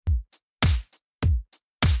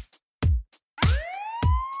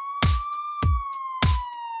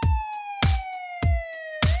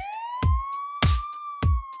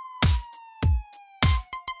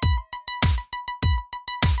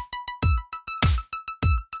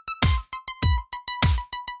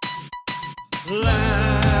Landlord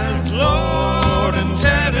and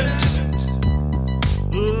tenant.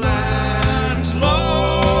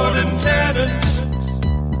 Landlord and tenant.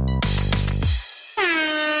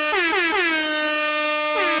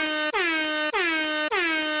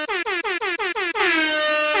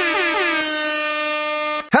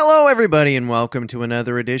 Hello, everybody, and welcome to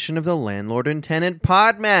another edition of the Landlord and Tenant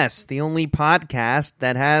Podmess, the only podcast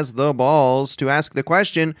that has the balls to ask the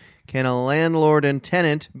question, can a landlord and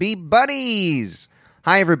tenant be buddies?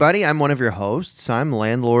 Hi, everybody. I'm one of your hosts. I'm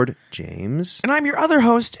Landlord James. And I'm your other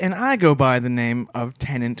host, and I go by the name of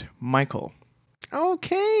Tenant Michael.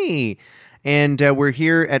 Okay. And we're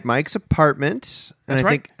here at Mike's apartment. And That's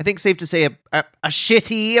right. I think safe to say a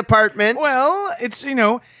shitty apartment. Well, it's,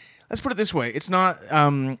 let's put it this way. It's not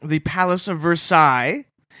the Palace of Versailles,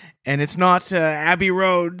 and it's not Abbey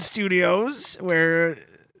Road Studios, where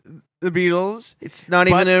the Beatles. It's not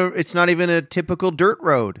even a typical dirt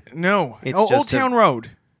road. No. It's Old just Town Road.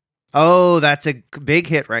 Oh, that's a big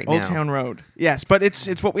hit right now. Old Town Road. Yes, but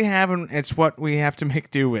it's what we have, and it's what we have to make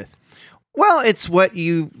do with. Well, it's what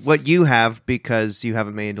you have because you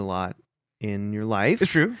haven't made a lot in your life. It's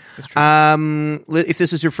true. It's true. If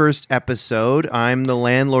this is your first episode, I'm the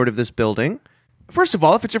landlord of this building. First of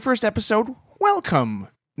all, if it's your first episode, welcome,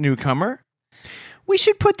 newcomer. We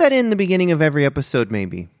should put that in the beginning of every episode,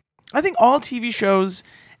 maybe. I think all TV shows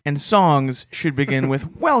and songs should begin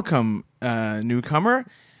with welcome, newcomer.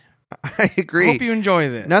 I agree. Hope you enjoy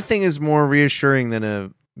this. Nothing is more reassuring than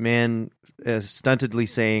a man stuntedly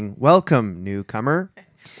saying, welcome, newcomer.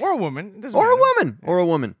 Or a woman. It doesn't Or a matter. woman. Yeah. Or a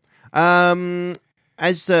woman.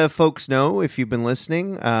 As folks know, if you've been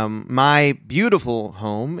listening, my beautiful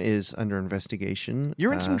home is under investigation.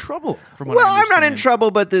 You're in some trouble, from what I Well, I'm not in understand.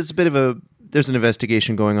 trouble, but there's an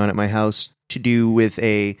investigation going on at my house to do with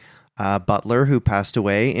a butler who passed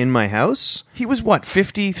away in my house. He was,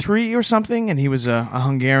 53 or something? And he was a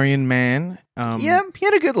Hungarian man. Yeah, he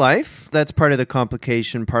had a good life. That's part of the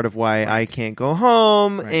complication, part of why I can't go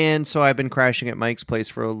home. Right. And so I've been crashing at Mike's place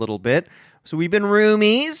for a little bit. So we've been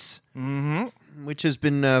roomies, which has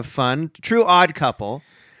been fun. True odd couple.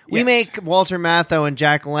 We Yes. make Walter Matthau and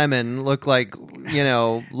Jack Lemmon look like,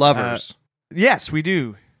 lovers. Yes, we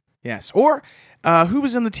do. Yes. Or who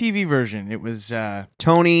was in the TV version? It was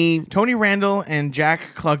Tony, Tony Randall and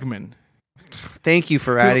Jack Klugman. thank you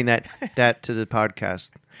for adding that to the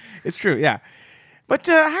podcast. It's true, yeah. But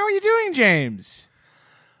how are you doing, James?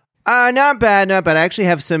 Not bad. I actually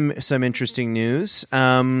have some interesting news.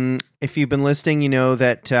 If you've been listening, you know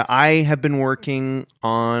that I have been working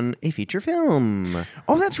on a feature film.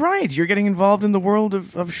 Oh, that's right. You're getting involved in the world of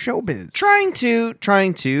showbiz. Trying to.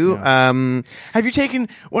 Yeah. Have you taken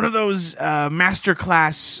one of those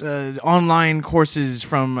masterclass online courses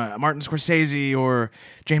from Martin Scorsese or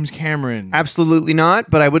James Cameron? Absolutely not,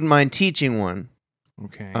 but I wouldn't mind teaching one.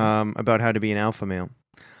 Okay. About how to be an alpha male.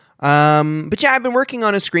 But yeah, I've been working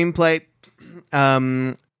on a screenplay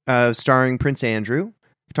starring Prince Andrew.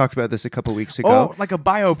 We talked about this a couple weeks ago. Oh, like a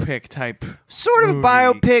biopic type. Sort of movie.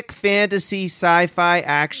 biopic, fantasy, sci-fi,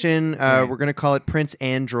 action. Right. We're going to call it Prince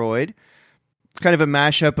Android. It's kind of a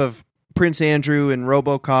mashup of Prince Andrew and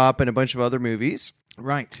RoboCop and a bunch of other movies.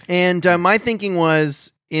 Right. And my thinking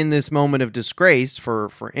was, in this moment of disgrace for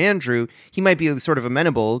Andrew, he might be sort of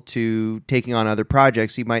amenable to taking on other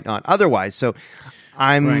projects he might not otherwise. So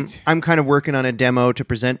I'm kind of working on a demo to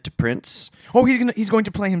present to Prince. Oh, he's going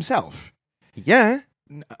to play himself. Yeah.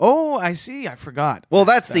 Oh, I see. I forgot. Well,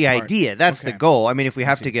 that's that the part. idea. That's the Okay. goal. I mean, if we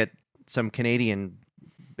have see. to get some Canadian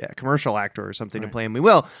commercial actor or something to play him, we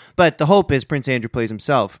will. But the hope is Prince Andrew plays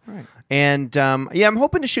himself. Right. And I'm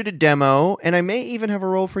hoping to shoot a demo, and I may even have a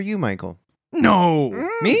role for you, Michael. No.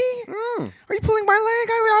 Me? Mm. Are you pulling my leg?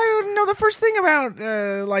 I don't know the first thing about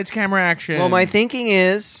lights, camera, action. Well, my thinking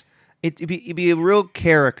is it'd be a real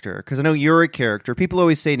character, because I know you're a character. People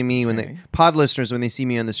always say to me, Okay. pod listeners, when they see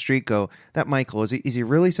me on the street, go, that Michael, is he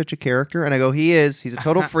really such a character? And I go, he is. He's a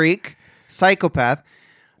total freak, psychopath.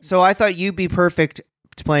 So I thought you'd be perfect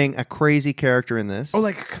playing a crazy character in this. Oh,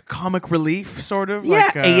 like comic relief, sort of? Yeah,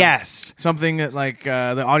 Like, yes. Something that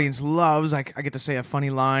the audience loves. I get to say a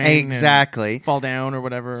funny line. Exactly. And fall down or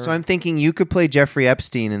whatever. So I'm thinking you could play Jeffrey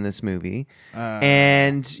Epstein in this movie.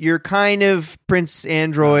 And you're kind of Prince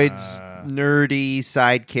Android's nerdy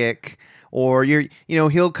sidekick. Or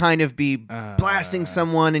he'll kind of be blasting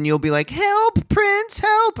someone and you'll be like, help, Prince,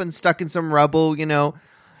 help, and stuck in some rubble, But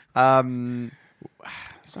I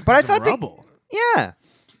thought rubble. Yeah.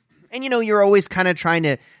 And you're always kind of trying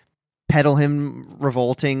to peddle him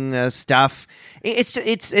revolting stuff. It's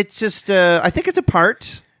just I think it's a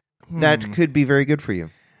part that could be very good for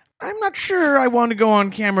you. I'm not sure I want to go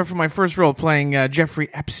on camera for my first role playing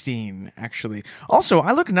Jeffrey Epstein, actually. Also,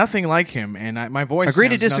 I look nothing like him, and my voice Agree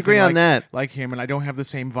to sounds disagree nothing on that. like him, and I don't have the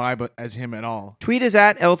same vibe as him at all. Tweet us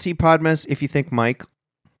at LT Podmas if you think Mike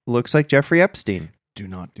looks like Jeffrey Epstein. Do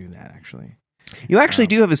not do that, actually. You actually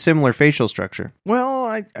do have a similar facial structure. Well,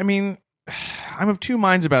 I mean, I'm of two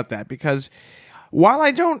minds about that, because while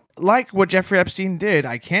I don't like what Jeffrey Epstein did,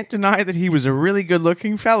 I can't deny that he was a really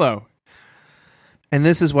good-looking fellow. And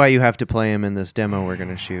this is why you have to play him in this demo we're going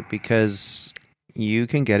to shoot, because you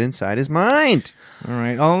can get inside his mind. All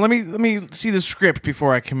right. Oh, let me see the script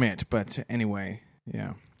before I commit. But anyway,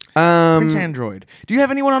 yeah. Prince Android. Do you have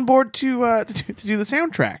anyone on board to do the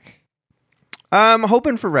soundtrack? I'm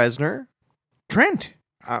hoping for Reznor. Trent.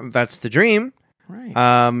 That's the dream.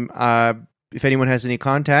 Right. If anyone has any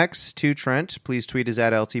contacts to Trent, please tweet us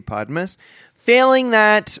at LT Podmas. Failing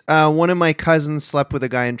that, one of my cousins slept with a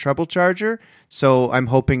guy in Trouble Charger, so I'm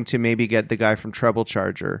hoping to maybe get the guy from Trouble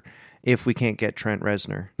Charger if we can't get Trent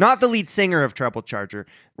Reznor. Not the lead singer of Trouble Charger,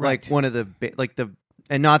 right. like one of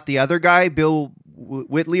and not the other guy, Bill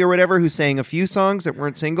Whitley or whatever, who sang a few songs that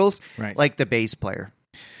weren't singles, right. like the bass player.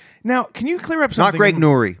 Now, can you clear up something? Not Greg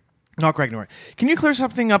Norrie. Not Greg Norrie. Can you clear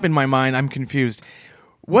something up in my mind? I'm confused.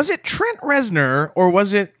 Was it Trent Reznor or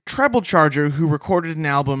was it Treble Charger who recorded an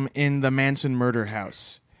album in the Manson murder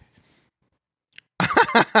house?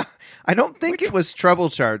 I don't think it was Trouble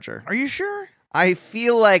Charger. Are you sure? I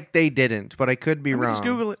feel like they didn't, but I could be Let me wrong. just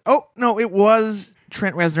Google it. Oh, no, it was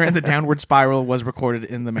Trent Reznor, and the Downward Spiral was recorded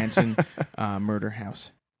in the Manson murder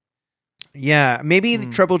house. Yeah, maybe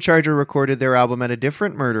the Trouble Charger recorded their album at a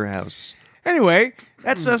different murder house. Anyway,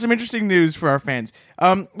 that's some interesting news for our fans.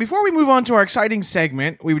 Before we move on to our exciting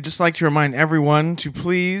segment, we would just like to remind everyone to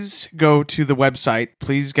please go to the website.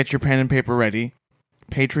 Please get your pen and paper ready.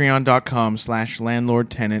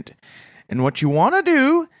 Patreon.com/landlordtenant. And what you want to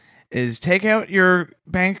do is take out your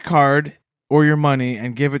bank card or your money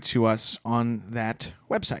and give it to us on that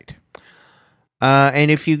website. And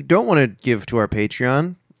if you don't want to give to our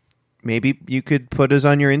Patreon, maybe you could put us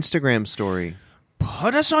on your Instagram story.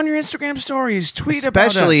 Put us on your Instagram stories. Tweet about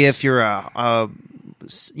us. Especially if you're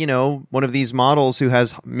one of these models who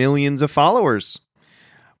has millions of followers.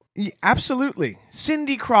 Yeah, absolutely.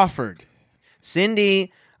 Cindy Crawford.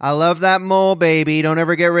 Cindy, I love that mole, baby. Don't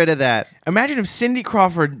ever get rid of that. Imagine if Cindy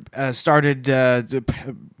Crawford started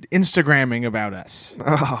Instagramming about us.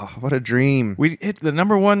 Oh, what a dream. We hit the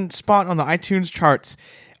 #1 spot on the iTunes charts.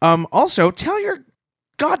 Also, tell your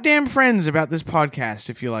goddamn friends about this podcast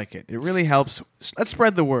if you like it. It really helps. Let's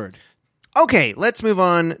spread the word. Okay, let's move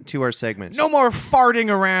on to our segment. No more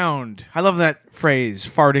farting around. I love that phrase,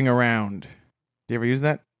 farting around. Do you ever use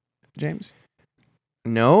that, James?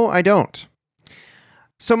 No, I don't.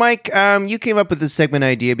 So, Mike, you came up with this segment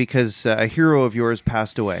idea because a hero of yours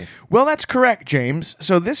passed away. Well, that's correct, James.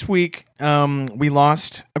 So this week, we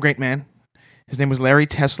lost a great man. His name was Larry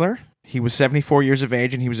Tesler. He was 74 years of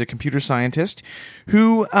age, and he was a computer scientist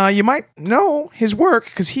who you might know his work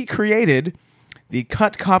because he created the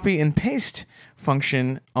cut, copy, and paste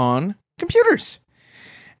function on computers.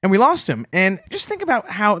 And we lost him. And just think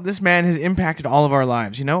about how this man has impacted all of our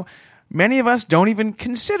lives. You know, many of us don't even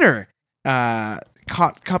consider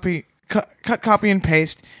cut, copy, and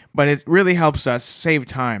paste, but it really helps us save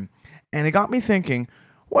time. And it got me thinking,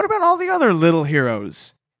 what about all the other little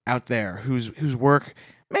heroes out there whose work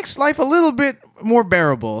makes life a little bit more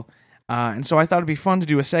bearable? And so I thought it'd be fun to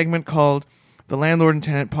do a segment called The Landlord and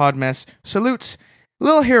Tenant Podmess Salutes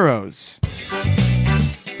Little Heroes.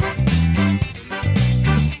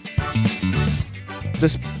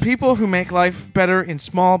 The people who make life better in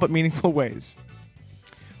small but meaningful ways.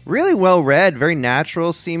 Really well read, very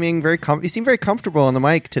natural seeming, you seem very comfortable on the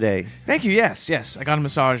mic today. Thank you, yes. I got a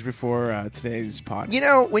massage before today's pod. You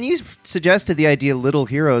know, when you suggested the idea Little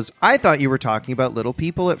Heroes, I thought you were talking about little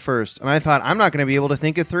people at first. And I thought, I'm not going to be able to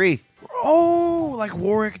think of 3. Oh, like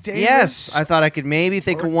Warwick Davis? Yes, I thought I could maybe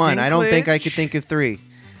think of 1. I don't think I could think of 3.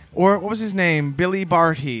 Or what was his name? Billy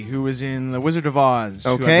Barty, who was in The Wizard of Oz,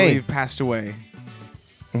 who I believe passed away.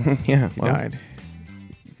 Yeah, He died.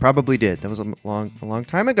 Probably did. That was a long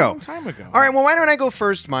time ago. All right, well, why don't I go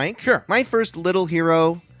first, Mike? Sure. My first little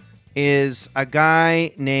hero is a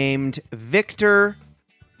guy named Victor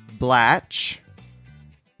Blatch.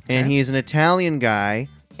 And he's an Italian guy.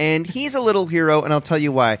 And he's a little hero, and I'll tell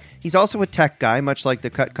you why. He's also a tech guy, much like the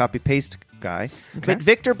cut, copy, paste guy. Okay. But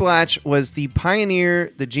Victor Blatch was the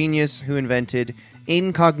pioneer, the genius who invented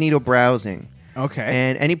incognito browsing. Okay.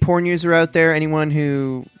 And any porn user out there, anyone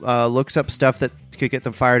who looks up stuff that could get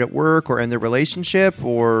them fired at work or end their relationship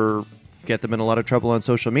or get them in a lot of trouble on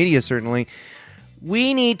social media, certainly,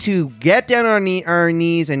 We need to get down on our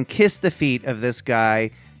knees and kiss the feet of this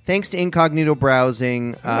guy. Thanks to incognito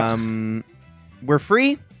browsing, we're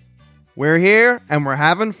free, we're here, and we're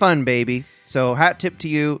having fun, baby. So hat tip to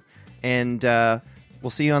you, and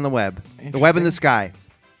we'll see you on the web. The web in the sky.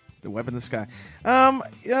 The web in the sky.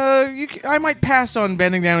 I might pass on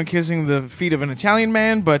bending down and kissing the feet of an Italian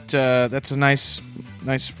man, but that's a nice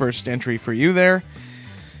first entry for you there.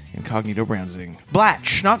 Incognito browsing.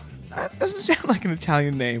 Blatch. That doesn't sound like an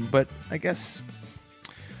Italian name, but I guess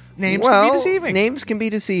names can be deceiving. Names can be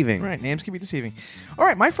deceiving. Right, names can be deceiving. All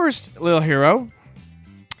right, my first little hero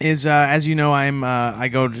is, as you know, I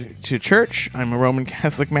go to church. I'm a Roman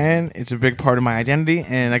Catholic man. It's a big part of my identity,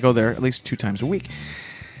 and I go there at least 2 times a week.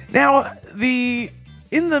 Now,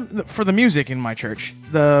 for the music in my church,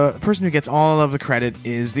 the person who gets all of the credit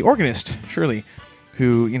is the organist, Shirley,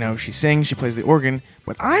 who, she sings, she plays the organ.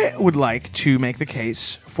 But I would like to make the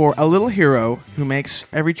case for a little hero who makes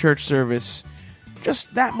every church service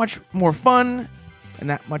just that much more fun and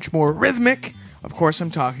that much more rhythmic. Of course, I'm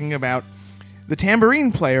talking about the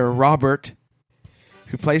tambourine player, Robert,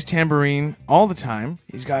 who plays tambourine all the time.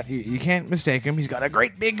 He's got, you can't mistake him. He's got a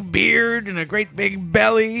great big beard and a great big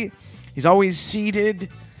belly. He's always seated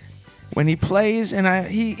when he plays, and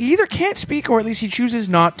he either can't speak or at least he chooses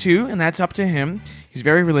not to, and that's up to him. He's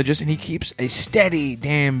very religious, and he keeps a steady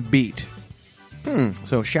damn beat.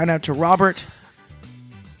 So shout out to Robert.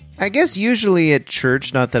 I guess usually at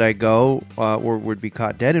church, not that I go or would be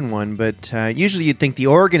caught dead in one, but usually you'd think the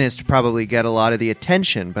organist would probably get a lot of the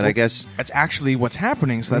attention, but I guess... That's actually what's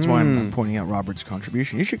happening, so that's why I'm pointing out Robert's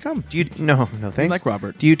contribution. You should come. No, thanks. I like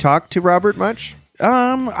Robert. Do you talk to Robert much?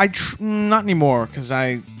 Not anymore, because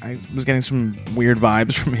I was getting some weird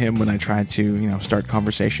vibes from him when I tried to, start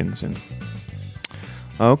conversations. And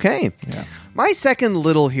okay. Yeah. My second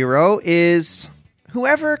little hero is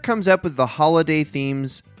whoever comes up with the holiday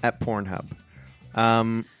themes at Pornhub.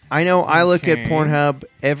 I know I look at Pornhub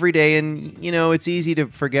every day, and, it's easy to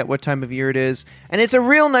forget what time of year it is. And it's a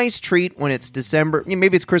real nice treat when it's December.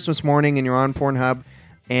 Maybe it's Christmas morning and you're on Pornhub,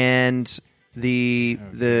 and the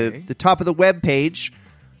top of the web page,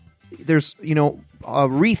 there's,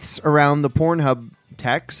 wreaths around the Pornhub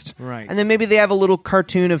text. Right. And then maybe they have a little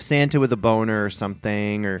cartoon of Santa with a boner or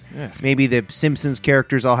something, or maybe the Simpsons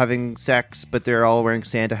characters all having sex, but they're all wearing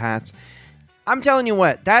Santa hats. I'm telling you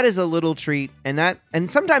what, that is a little treat, and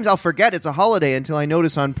sometimes I'll forget it's a holiday until I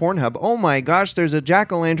notice on Pornhub, oh my gosh, there's a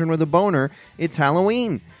jack-o'-lantern with a boner. It's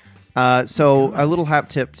Halloween. So a little hat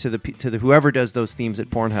tip to the whoever does those themes at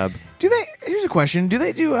Pornhub. Here's a question. Do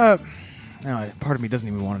they do part of me doesn't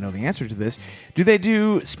even want to know the answer to this. Do they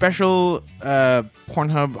do special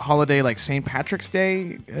Pornhub holiday like St. Patrick's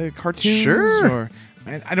Day cartoons? Sure. Or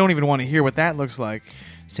I don't even want to hear what that looks like.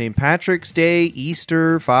 St. Patrick's Day,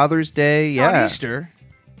 Easter, Father's Day, yeah. Not Easter.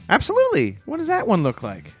 Absolutely. What does that one look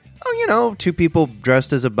like? Oh, 2 people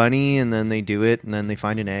dressed as a bunny, and then they do it, and then they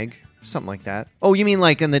find an egg. Something like that. Oh, you mean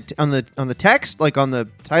like on the text, like on the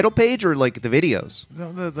title page, or like the videos?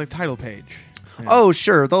 The title page. Yeah. Oh,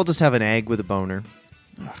 sure. They'll just have an egg with a boner.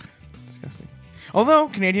 Ugh, disgusting. Although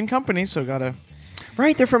Canadian company, so gotta.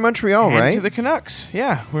 Right, they're from Montreal, right? To the Canucks.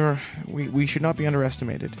 Yeah, we should not be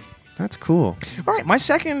underestimated. That's cool. All right, my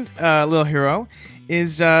second little hero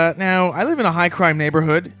is now I live in a high crime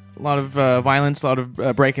neighborhood. A lot of violence, a lot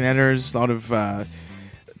of break-and-enters, a lot of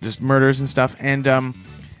just murders and stuff, and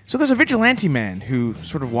so there's a vigilante man who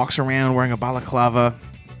sort of walks around wearing a balaclava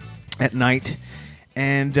at night.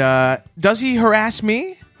 And does he harass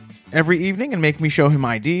me every evening and make me show him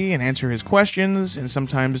ID and answer his questions? And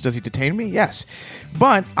sometimes does he detain me? Yes.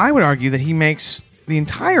 But I would argue that he makes the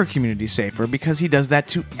entire community safer because he does that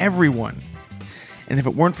to everyone. And if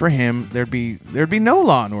it weren't for him, there'd be no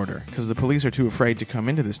law and order because the police are too afraid to come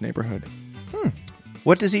into this neighborhood.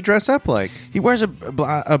 What does he dress up like? He wears a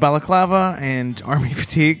balaclava and army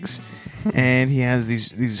fatigues, and he has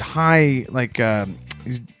these high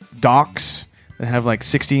these docks that have like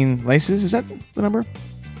 16 laces. Is that the number?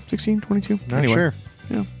 16, 22? Not sure.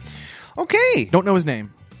 Yeah. Okay. Don't know his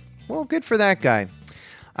name. Well, good for that guy.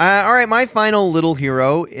 All right, my final little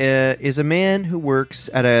hero is a man who works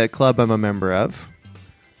at a club I'm a member of.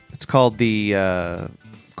 It's called the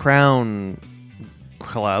Crown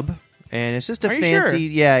Club, and it's just a fancy...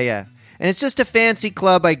 Sure? Yeah. And it's just a fancy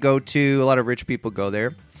club I go to. A lot of rich people go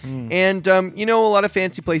there. And, a lot of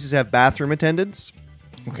fancy places have bathroom attendants.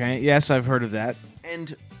 Okay, yes, I've heard of that.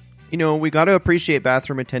 And, we got to appreciate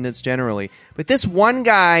bathroom attendants generally. But this one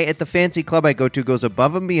guy at the fancy club I go to goes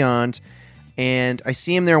above and beyond, and I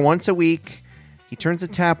see him there once a week. He turns the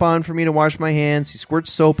tap on for me to wash my hands. He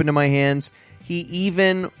squirts soap into my hands. He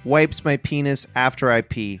even wipes my penis after I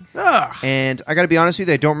pee. Ugh. And I got to be honest with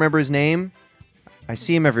you, I don't remember his name. I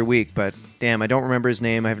see him every week, but damn, I don't remember his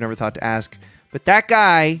name. I've never thought to ask. But that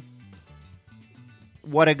guy,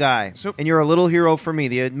 what a guy. And you're a little hero for me.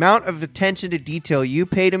 The amount of attention to detail you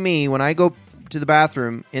pay to me when I go to the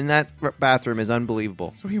bathroom, in that bathroom, is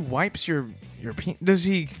unbelievable. So he wipes your penis. Does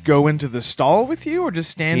he go into the stall with you, or just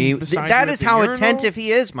stand beside you? That at is the how urinal? attentive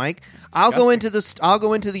he is, Mike. I'll go into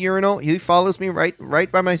the urinal. He follows me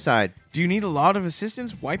right by my side. Do you need a lot of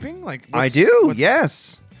assistance wiping? I do.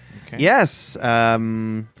 Yes. Okay. Yes.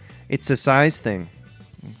 It's a size thing.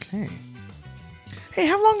 Okay. Hey,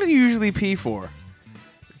 how long do you usually pee for?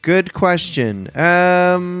 Good question.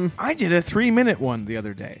 I did a 3-minute one the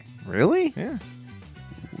other day. Really? Yeah.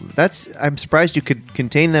 I'm surprised you could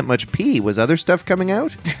contain that much pee. Was other stuff coming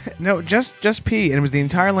out? No, just pee, and it was the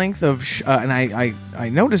entire length of. And I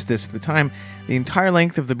noticed this at the time. The entire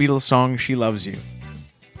length of the Beatles song "She Loves You."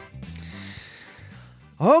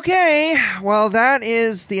 Okay, well, that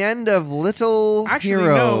is the end of Little Actually,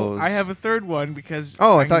 Heroes. no, I have a third one because.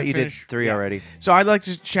 I thought you did 3 already. So I'd like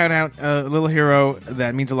to shout out a little hero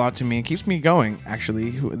that means a lot to me and keeps me going.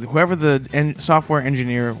 Actually, whoever the software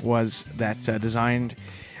engineer was that designed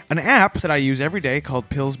an app that I use every day called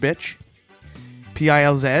Pills Bitch,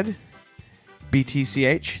 PILZ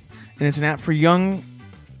BTCH, and it's an app for young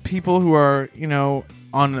people who are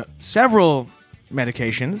on several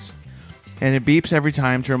medications. And it beeps every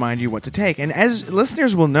time to remind you what to take. And as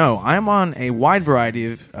listeners will know, I'm on a wide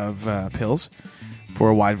variety of pills for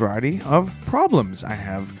a wide variety of problems. I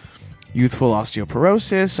have youthful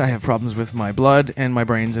osteoporosis. I have problems with my blood and my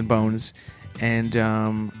brains and bones.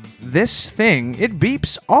 And this thing, it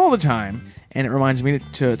beeps all the time. And it reminds me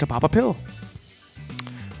to pop a pill.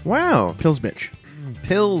 Wow. Pills Bitch.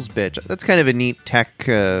 Pills Bitch. That's kind of a neat tech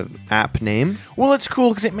app name. Well, it's cool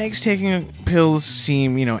because it makes taking pills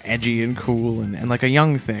seem, edgy and cool and like a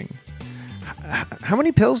young thing. How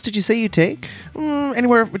many pills did you say you take?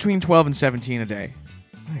 Anywhere between 12 and 17 a day.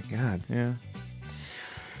 My God. Yeah.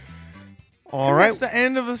 All right. That's the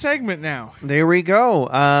end of the segment now. There we go. All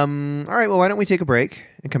right, well, why don't we take a break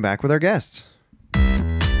and come back with our guests?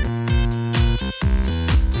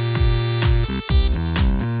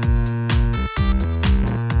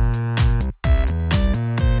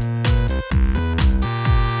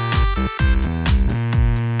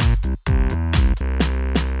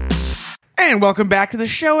 And welcome back to the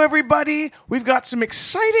show, everybody. We've got some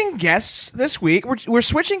exciting guests this week. We're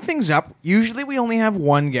switching things up. Usually we only have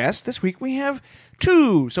one guest. This week we have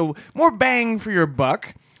 2, so more bang for your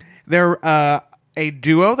buck. They're a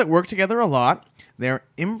duo that work together a lot. They're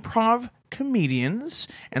improv comedians,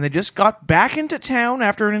 and they just got back into town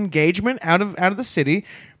after an engagement out of the city.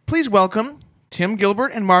 Please welcome Tim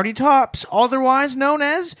Gilbert and Marty Tops, otherwise known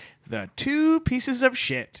as the 2 Pieces of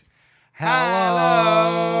Shit.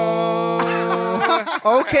 Hello.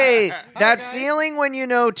 Okay, that feeling when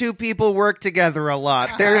 2 people work together a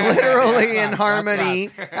lot. They're literally in harmony.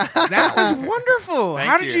 That was wonderful.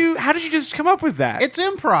 How did you just come up with that? It's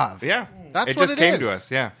improv. Yeah. That's it what just it came is. to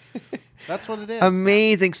us, yeah. That's what it is.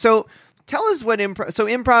 Amazing. So tell us what improv... So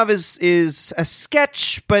improv is a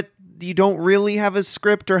sketch, but you don't really have a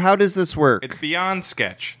script, or how does this work? It's beyond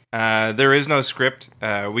sketch. There is no script.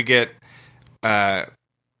 We get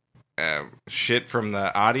shit from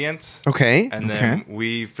the audience. Okay. And then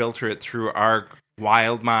we filter it through our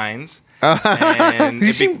wild minds. And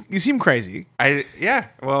you seem crazy. Yeah.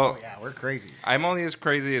 Well, yeah, we're crazy. I'm only as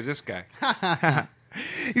crazy as this guy.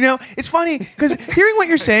 It's funny because hearing what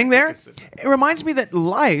you're saying there, it reminds me that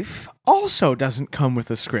life also doesn't come with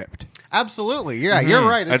a script. Absolutely. Yeah, you're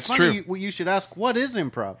right. It's That's funny true. you should ask, what is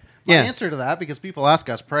improv? My Yeah. answer to that, because people ask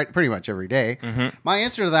us pretty much every day, my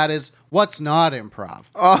answer to that is, what's not improv?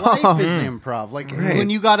 Life is improv. Like, when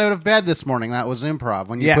you got out of bed this morning, that was improv.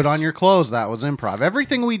 When you Yes. put on your clothes, that was improv.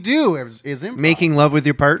 Everything we do is improv. Making love with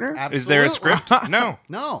your partner? Absolutely. Is there a script? No.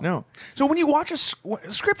 No. So when you watch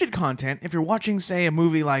scripted content, if you're watching, say, a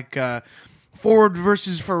movie like Ford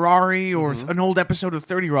versus Ferrari or an old episode of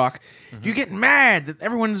 30 Rock, do you get mad that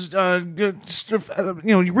everyone's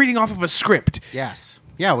reading off of a script? Yes.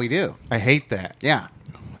 Yeah, we do. I hate that. Yeah.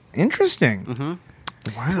 Interesting.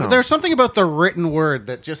 Wow. There's something about the written word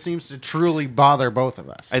that just seems to truly bother both of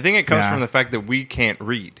us. I think it comes Yeah. from the fact that we can't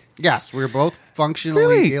read. Yes, we're both functionally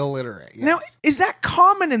Really? illiterate. Yes. Now, is that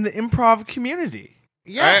common in the improv community?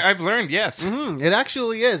 Yes. I've learned, yes. It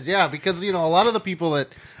actually is, yeah, because a lot of the people that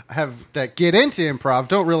get into improv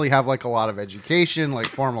don't really have like a lot of education, like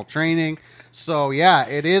formal training. So yeah,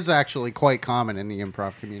 it is actually quite common in the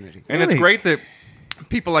improv community. And Really? it's great that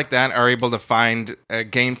people like that are able to find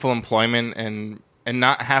gainful employment and and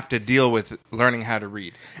not have to deal with learning how to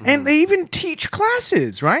read. And they even teach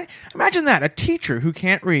classes, right? Imagine that, a teacher who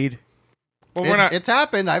can't read. Well, It's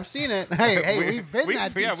happened. I've seen it. Hey, we've been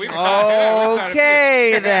that teacher. Yeah, we've taught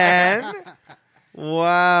Okay, then.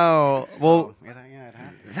 Wow. Well, Yeah, it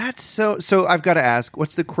happened. that's so I've got to ask,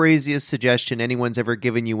 what's the craziest suggestion anyone's ever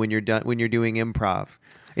given you when you're doing improv?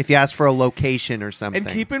 If you ask for a location or something.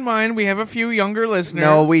 And keep in mind, we have a few younger listeners.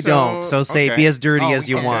 No, we don't. So say Okay. be as dirty Oh, as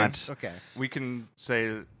you okay. want. Okay. We can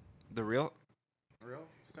say the real.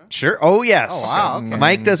 Sure. Oh, yes. Oh, wow, okay.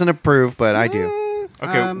 Mike doesn't approve, but I do.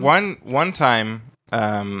 Okay, one time,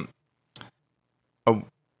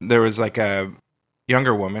 there was like a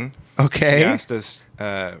younger woman. Okay. She asked us.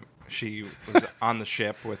 She was on the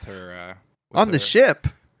ship with her. On the ship.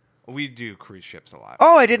 We do cruise ships a lot.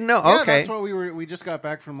 Oh, I didn't know. Yeah, Okay. that's what we just got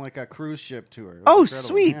back from like a cruise ship tour. It was Oh, incredible.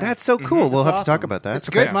 sweet. Yeah. That's so cool. We'll have It's to talk awesome. about that. It's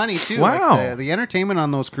good Yeah. money too. Wow. Like the entertainment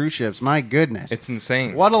on those cruise ships. My goodness, It's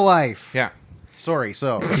insane. what a life. Yeah, Sorry.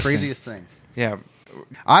 So craziest thing. yeah.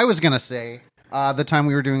 I was gonna say the time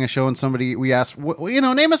we were doing a show and we asked,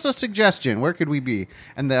 name us a suggestion. Where could we be?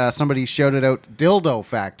 And somebody shouted out Dildo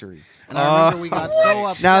Factory. And I remember we got so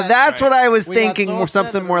upset. Now that's what I was We got thinking, so or upset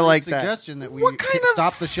something that more we like made a that. suggestion that we What kind of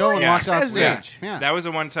stopped the show and freak walked off says that? stage. Yeah. That was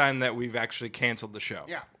the one time that we've actually canceled the show.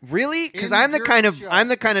 Yeah. Really? Because In I'm the during the show. I'm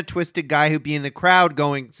the kind of twisted guy who'd be in the crowd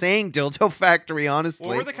saying Dildo Factory, honestly.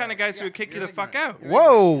 Well, we're the kind of guys who would kick you the fuck out.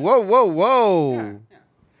 Whoa, whoa, whoa, whoa.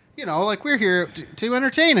 Like we're here to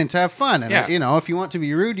entertain and to have fun. And, Yeah. if you want to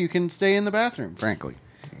be rude, you can stay in the bathroom, frankly.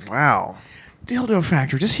 Wow. Dildo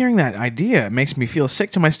Factory. Just hearing that idea makes me feel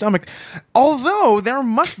sick to my stomach. Although there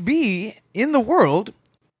must be in the world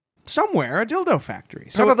somewhere a dildo factory.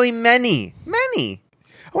 So Probably many. I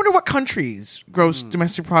wonder what countries gross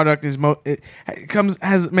domestic product is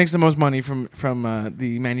makes the most money from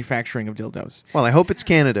the manufacturing of dildos. Well, I hope it's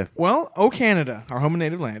Canada. Well, Canada, our home and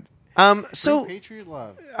native land. So, Patriot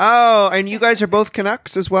love. and you guys are both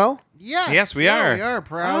Canucks as well? Yes, we are. We are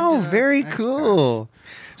proud. Oh, very cool.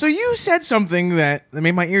 So you said something that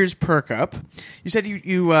made my ears perk up. You said you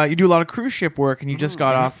do a lot of cruise ship work, and you just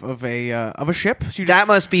got off of a ship. So you That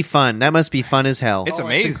must be fun. That must be fun as hell. It's It's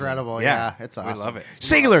amazing. incredible. Yeah, it's awesome. We love it.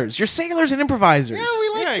 sailors. You're sailors and improvisers. Yeah, we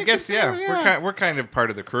like Yeah, I to guess. consider, Yeah, we're kind of part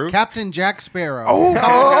of the crew. Captain Jack Sparrow. Oh, Jack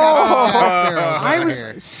Sparrow's I over was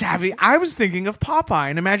here. savvy. I was thinking of Popeye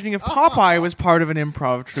and imagining if Popeye was part of an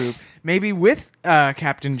improv troupe, maybe with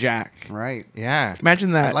Captain Jack. Right. Yeah,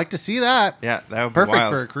 Imagine that. I'd like to see that. yeah, that would be Perfect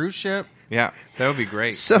wild. for a cruise ship. Yeah, that would be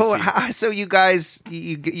great. So, to see. so you guys,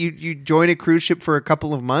 you join a cruise ship for a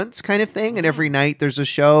couple of months, kind of thing, and every night there's a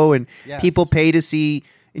show, and Yes. people pay to see.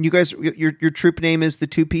 And you guys, your troop name is the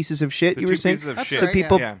Two Pieces of Shit. The you Two were saying, Pieces of That's Shit. so right,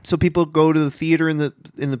 people, yeah. so people go to the theater in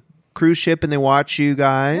the cruise ship and they watch you Yeah.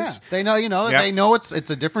 guys. They know, Yeah. they know it's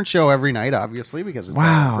a different show every night, obviously, because it's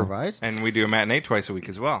Wow. all improvised. And we do a matinee twice a week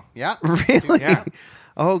as well. Yeah. Really? Yeah.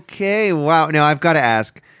 Okay. Wow. Now I've got to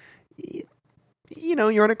ask.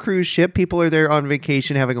 You're on a cruise ship. People are there on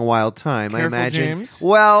vacation having a wild time. I Careful, imagine. James.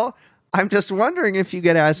 Well, I'm just wondering if you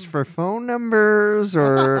get asked for phone numbers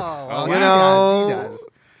or well, you he know does.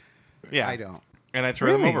 Yeah, I don't. And I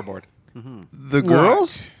throw them Really? overboard. the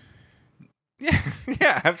girls. Yeah,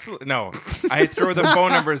 yeah, absolutely. No, I throw the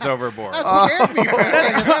phone numbers overboard. Scared me for a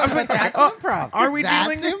second. I was like, that's improv. Are we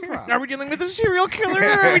That's dealing? improv. Are we dealing with a serial killer?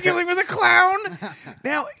 Are we dealing with a clown?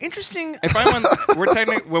 Now, interesting. If I'm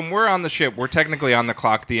on, when we're on the ship, we're technically on the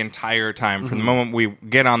clock the entire time from the moment we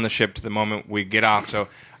get on the ship to the moment we get off. So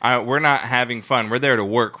we're not having fun. We're there to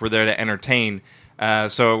work. We're there to entertain.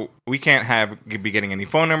 So we can't be getting any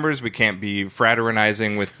phone numbers. We can't be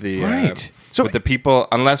fraternizing with the Right. So- with the people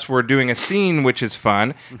unless we're doing a scene, which is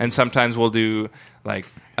fun. And sometimes we'll do like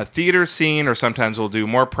a theater scene, or sometimes we'll do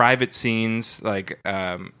more private scenes, like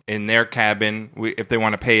in their cabin. If they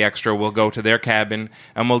want to pay extra, we'll go to their cabin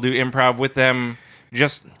and we'll do improv with them.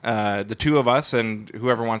 Just the two of us and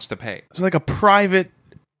whoever wants to pay. It's like a private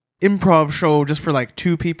improv show just for like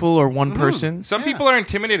two people or one person. Some people are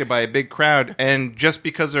intimidated by a big crowd, and just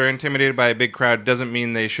because they're intimidated by a big crowd doesn't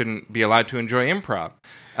mean they shouldn't be allowed to enjoy improv.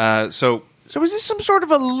 So is this some sort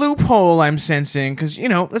of a loophole I'm sensing? Because,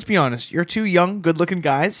 let's be honest. You're two young, good-looking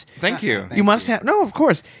guys. Thank you. You must have... No, of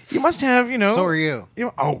course. You must have, So are you.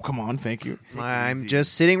 Oh, come on. Thank you. I'm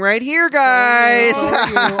just sitting right here, guys. So are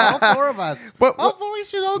you. All four of us. But- all four, we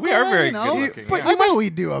should all We go are in, very you know? good-looking, But yeah. you know we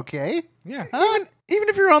do okay. Yeah. Even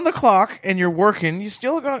if you're on the clock and you're working, you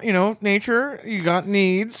still got, nature, you got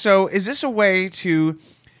needs. So is this a way to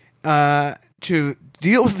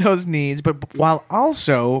deal with those needs, but while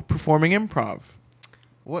also performing improv?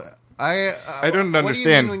 What I don't What do you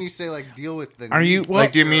understand. mean when you say like deal with the? Are you- needs well-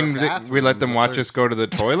 Like, do you or mean that we let them bathrooms watch or- us go to the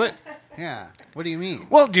toilet? Yeah. What do you mean?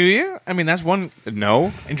 Well, do you? I mean, that's one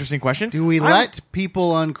No. interesting question. Do we let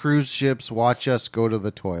people on cruise ships watch us go to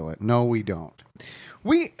the toilet? No, we don't.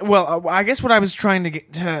 I guess what I was trying to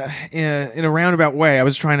get to, in a roundabout way, I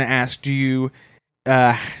was trying to ask: do you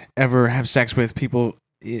ever have sex with people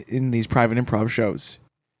in these private improv shows,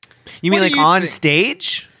 You mean What like do you on think?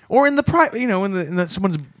 stage? or in the in the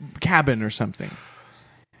someone's cabin or something?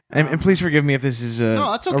 And please forgive me if this is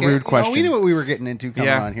No, that's okay. a rude question. We knew what we were getting into coming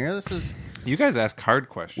Yeah. on here. This is You guys ask hard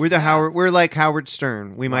questions. We're like Howard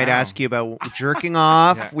Stern. We might Wow. ask you about jerking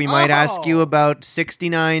off. Yeah. We might ask you Oh. about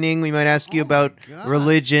 69ing. We might ask you about gosh.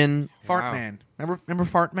 religion. Fart Wow. Man. Remember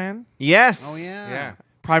Fart Man? Yes. Oh yeah. Yeah.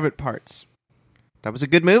 Private Parts. That was a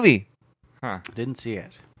good movie. Huh. Didn't see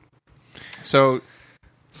it. So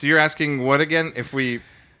you're asking what again? If we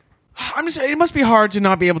I'm just. It must be hard to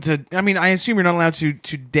not be able to. I mean, I assume you're not allowed to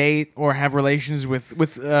date or have relations with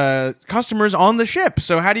customers on the ship.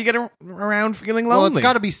 So how do you get around feeling lonely? Well, it's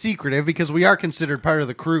got to be secretive because we are considered part of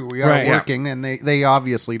the crew. We are Right, yeah. working, and they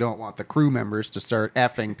obviously don't want the crew members to start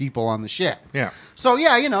effing people on the ship. yeah. So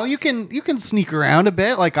yeah, you can sneak around a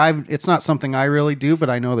bit. Like it's not something I really do, but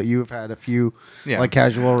I know that you've had a few Yeah. like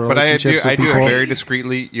casual But I do relationships. with it people. very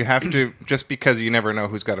discreetly. You have to, just because you never know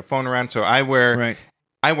who's got a phone around. So I wear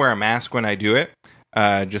a mask when I do it,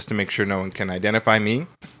 just to make sure no one can identify me.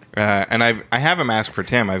 And I have a mask for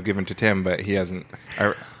Tim. I've given to Tim, but he hasn't.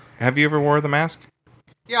 Have you ever wore the mask?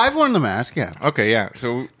 Yeah, I've worn the mask. Yeah. Okay, yeah.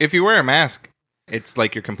 So if you wear a mask, it's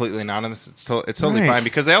like you're completely anonymous. It's totally Right. fine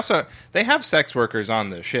because they have sex workers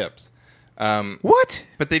on the ships. What?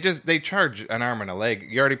 But they charge an arm and a leg.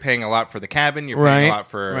 You're already paying a lot for the cabin. You're paying Right, a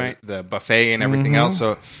lot for right. the buffet and everything else.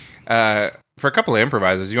 So for a couple of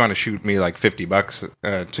improvisers, you want to shoot me like $50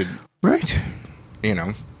 to Right.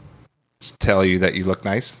 tell you that you look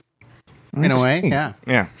nice. In a way, see. yeah.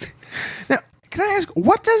 Yeah. Now, can I ask,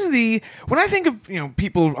 what does when I think of,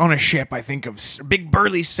 people on a ship, I think of big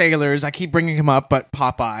burly sailors. I keep bringing him up, but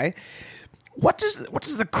Popeye. What does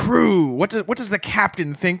the crew, what does the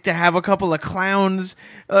captain think to have a couple of clowns,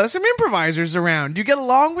 some improvisers around? Do you get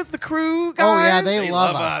along with the crew, guys? Oh yeah, they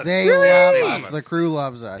love us. They Really? love us. The crew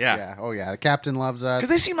loves us. Yeah. Yeah. Oh yeah, the captain loves us. Because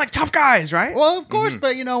they seem like tough guys, right? Well, of course,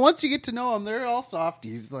 but once you get to know them, they're all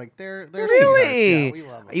softies. Like they're Really? sweethearts. Yeah, we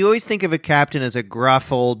love them. You always think of a captain as a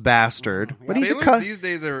gruff old bastard, but he's a Sailors these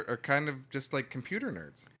days are kind of just like computer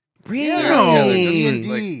nerds. really. Yeah, they're Really?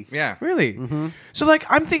 D&D. Like, yeah. Really? Mm-hmm. So, like,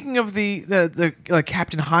 I'm thinking of the like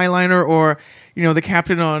Captain Highliner, or the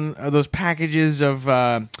captain on those packages of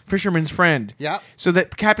Fisherman's Friend. Yeah. So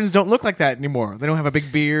that captains don't look like that anymore. They don't have a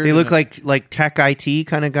big beard. They and look a- like tech IT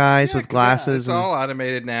kind of guys with glasses. It's all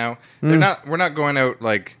automated now. We're not going out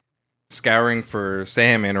like scouring for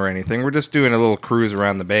salmon or anything. We're just doing a little cruise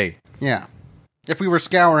around the bay. Yeah. If we were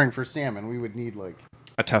scouring for salmon, we would need like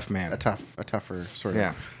A tough man. a tougher sort Yeah.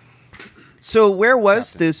 of. So where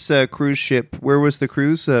was this cruise ship? Where was the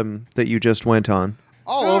cruise that you just went on?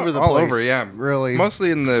 All over the all place. over, yeah. Really. Mostly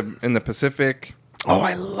in the Pacific. Oh,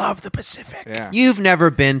 I love the Pacific. Yeah. You've never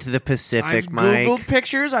been to the Pacific, I've Mike. Googled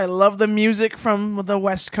pictures. I love the music from the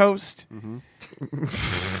West Coast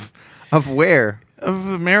Of where? of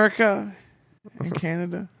America and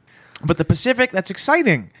Canada. But the Pacific, that's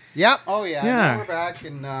exciting. Yep. Oh yeah. Yeah. Now we're back,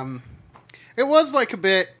 and it was like a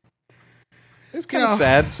bit. It's kind of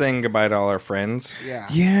sad saying goodbye to all our friends. Yeah.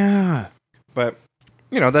 Yeah. But,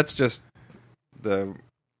 that's just the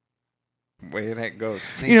way it goes.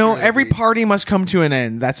 Nature is Every the- party must come to an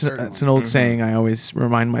end. That's an old saying I always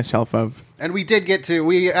remind myself of. And we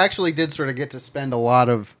actually did sort of get to spend a lot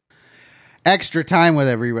of extra time with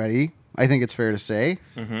everybody. I think it's fair to say.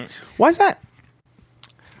 Why is that?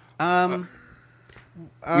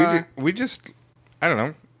 We just, I don't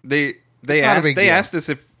know. They not a asked big deal. asked us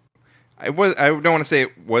if I don't want to say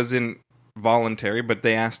it wasn't voluntary, but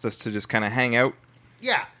they asked us to just kind of hang out.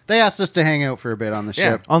 Yeah. They asked us to hang out for a bit on the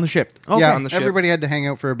Yeah. ship. On the ship. Okay. Yeah, on the ship. everybody had to hang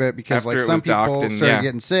out for a bit because After it some was docked people and- started yeah.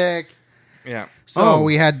 getting sick. Yeah. So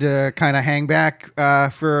we had to kind of hang back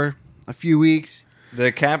for a few weeks.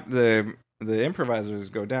 The improvisers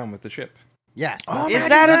go down with the ship. Yes. Oh, Is imagine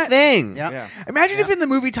that a thing? Yeah. Yeah. Imagine if in the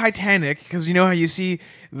movie Titanic, because you know how you see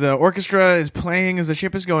the orchestra is playing as the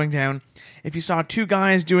ship is going down, if you saw two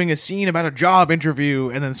guys doing a scene about a job interview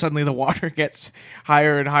and then suddenly the water gets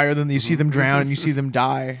higher and higher, then you see them drown and you see them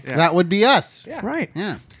die. That would be us. Yeah. Right.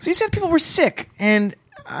 Yeah. So you said people were sick, and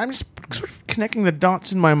I'm just sort of connecting the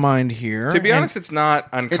dots in my mind here. To be and- honest, it's not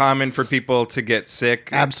uncommon for people to get sick,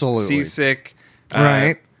 Absolutely. seasick.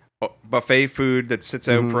 Right. buffet food that sits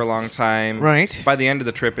out for a long time. Right. By the end of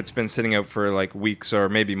the trip, it's been sitting out for like weeks or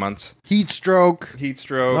maybe months. Heat stroke. Heat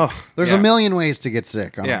stroke. There's a million ways to get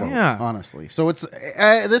sick on Yeah. a boat, Yeah. honestly. So it's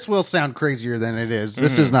this will sound crazier than it is.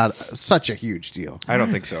 This is not such a huge deal. I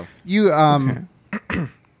don't think so. You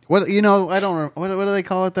what I don't what do they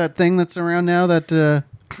call it? That thing that's around now, that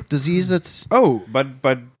disease that's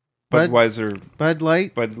Budweiser, Bud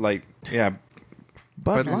Light. Bud Light, yeah,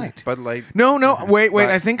 Bud Light. Bud Light. No, wait. But-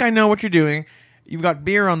 I think I know what you're doing. You've got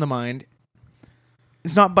beer on the mind.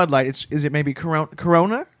 It's not Bud Light. Is it maybe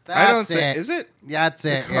Corona? That's I don't think it. is it. That's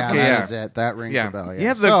it. Yeah, Okay, that yeah. is it. That rings Yeah. a bell. Yeah.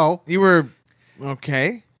 Yeah. So You were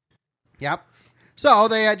okay. yep. So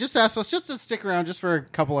they just asked us just to stick around just for a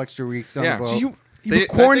couple extra weeks on Yeah. the boat. So you They- I were think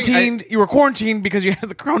quarantined. You were quarantined because you had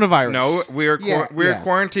the coronavirus. No, we were Yes.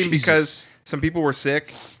 quarantined Jesus. because some people were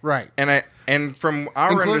sick, right. and from our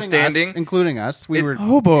Including understanding, us, including us, we were.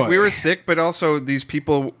 Oh boy. we were sick, but also these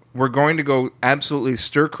people were going to go absolutely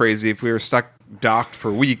stir crazy if we were stuck docked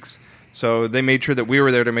for weeks. So they made sure that we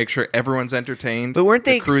were there to make sure everyone's entertained. But weren't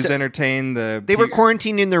they the crews entertained? They were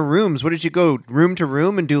quarantined in their rooms. What did you go room to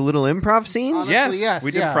room and do little improv scenes? Honestly, Yes, yes,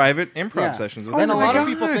 we did yeah. private improv Yeah. sessions. With And a my lot of God.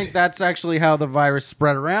 people think that's actually how the virus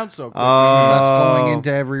spread around so quickly. Was us going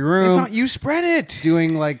into every I room, thought you spread it.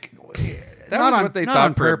 doing like that not was on, what they not thought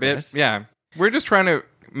on for purpose. a bit. Yeah, we're just trying to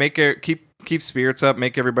make it keep spirits up,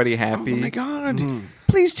 make everybody happy. Oh my God!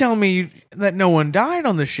 Please tell me that no one died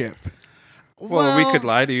on the ship. Well, we could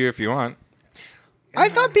lie to you if you want. I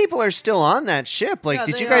thought people are still on that ship. Like, Yeah,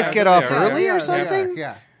 did they you guys are. get They off are. early Yeah, or they something?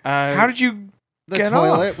 are, Yeah. How did you The get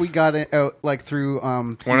toilet, off? we got it out like through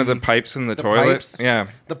One of the pipes in the The toilet. pipes? Yeah.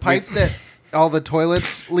 the pipe that all the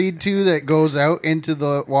toilets lead to that goes out into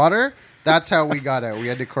the water. That's how we got out. We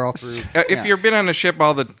had to crawl through. If you've been on a ship,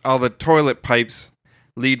 all the toilet pipes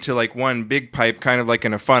lead to like one big pipe, kind of like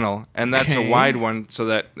in a funnel, and that's Okay. a wide one, so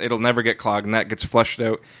that it'll never get clogged, and that gets flushed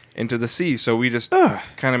out into the sea. So we just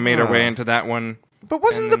kind of made our way into that one. But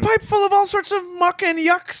wasn't the pipe full of all sorts of muck and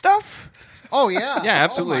yuck stuff? Oh yeah, Yeah,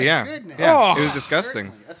 absolutely. Oh, my yeah, goodness. yeah. Oh. It was disgusting.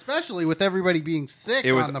 Certainly. Especially with everybody being sick.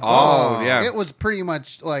 It was on the boat. all- yeah. It was pretty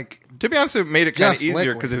much like To be honest, it made it kind of Just easier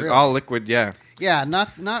liquid, because it was really. all liquid. Yeah.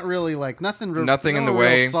 not really like nothing. Nothing in no the real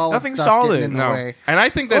way. Solid Nothing stuff solid. getting in the No, way. and I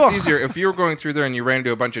think that's Ugh. easier. If you were going through there and you ran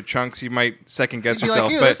into a bunch of chunks, you might second guess You'd be like,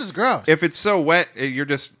 yourself. "Ew, but this is gross." If it's so wet, you're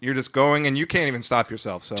just going and you can't even stop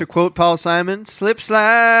yourself. So To quote Paul Simon, slip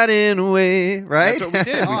sliding away, right? that's what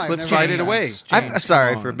we did. Oh, We I've slip never slided done away. that. I'm James,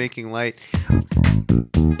 sorry come for on. making light.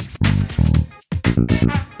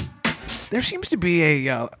 There seems to be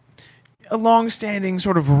a long-standing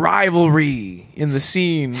sort of rivalry in the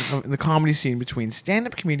scene, in the comedy scene between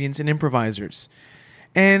stand-up comedians and improvisers.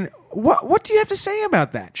 And what do you have to say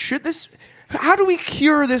about that? How do we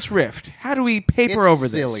cure this rift? How do we paper it's over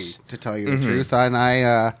silly, this? to tell you the truth. And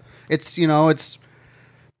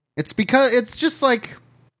it's because it's just like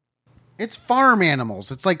it's farm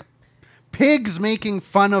animals. It's like pigs making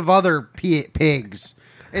fun of other pigs.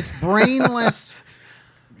 It's brainless,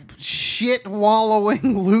 shit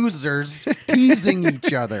wallowing losers teasing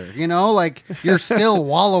each other. Like you're still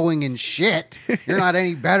wallowing in shit. You're not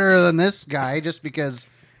any better than this guy just because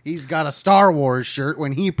he's got a Star Wars shirt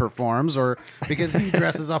when he performs, or because he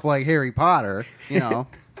dresses up like Harry Potter.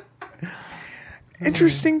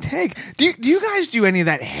 Interesting take. Do you guys do any of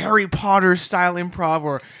that Harry Potter style improv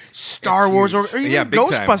or Star It's Wars huge. or even Yeah, big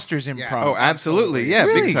time. Ghostbusters improv? Yes. Oh, absolutely. Yeah,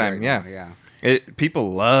 Really? big time. Yeah. Yeah.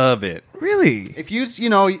 People love it. Really? If you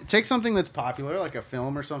take something that's popular, like a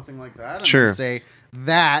film or something like that, and Sure. then say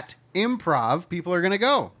that improv, people are going to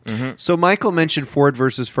go. So Michael mentioned Ford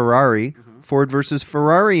versus Ferrari. Ford versus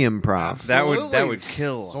Ferrari improv. That Absolutely. would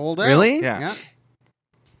kill. Sold out. Really? Yeah.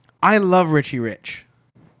 I love Richie Rich.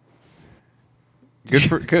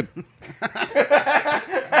 Good.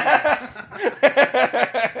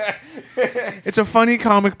 It's a funny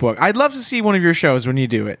comic book. I'd love to see one of your shows when you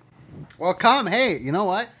do it. Well, hey, you know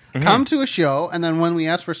what? Come to a show, and then when we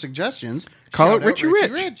ask for suggestions, Call shout it out Richie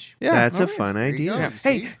Rich. Rich. Yeah. That's a all right. fun There you idea. go.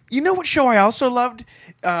 Hey, See? you know what show I also loved?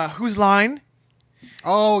 Whose Line?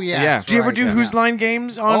 Oh yes. Yeah. Do you ever right, do yeah. Whose Line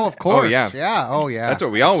games on? Oh, of course. Oh, yeah. Yeah. Oh, yeah. That's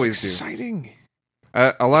what we always do. Exciting.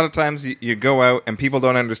 A lot of times you go out and people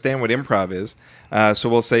don't understand what improv is. So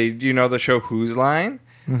we'll say, do you know the show Whose Line?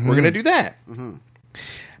 We're going to do that.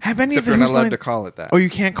 Have any Except of we're the not Whose allowed Line? to call it that. Oh, you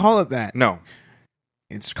can't call it that. No.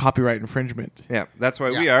 It's copyright infringement. Yeah, that's why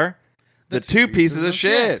Yeah. we are the two pieces of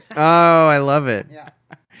shit. Oh, I love it. Yeah.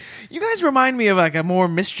 You guys remind me of like a more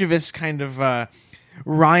mischievous kind of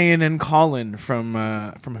Ryan and Colin from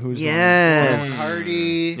Whose Yes. Owen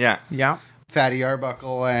Hardy. Yeah. Line? Yeah. Fatty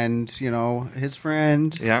Arbuckle and his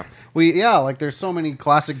friend. Yeah. Like there's so many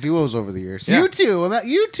classic duos over the years. Yeah. You two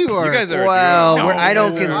are. You guys are. Well, a duo. I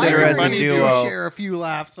don't consider as a Funny to duo. share a few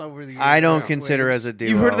laughs over the years. I don't consider as a duo.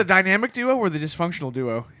 You heard of the dynamic duo or the dysfunctional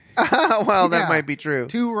duo? Well, that Yeah. might be true.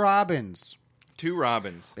 Two Robins. Two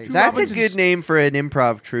Robins. That's Robins a good is- name for an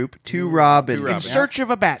improv troupe. Two Robins. Two In Robins. search of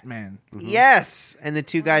a Batman. Yes, and the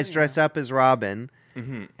two guys dress up as Robin.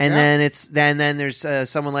 Mm-hmm. And then there's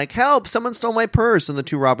someone like, help, someone stole my purse. And the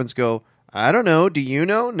two Robins go, I don't know. Do you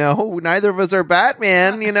know? No, neither of us are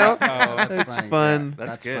Batman, That's It's funny. fun. Yeah,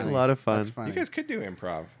 That's good. A funny. lot of fun. That's funny. You guys could do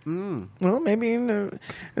improv. Well, maybe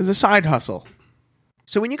as a side hustle.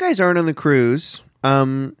 So when you guys aren't on the cruise,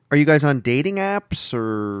 are you guys on dating apps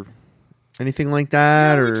or anything like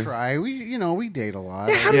that? Yeah, or we try. We date a lot.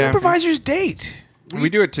 Yeah, how do Yeah. improvisers date? We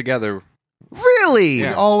do it together. Really? We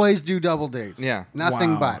Yeah. always do double dates. Yeah.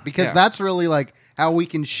 Nothing Wow. but. Because Yeah. that's really like how we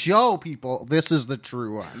can show people this is the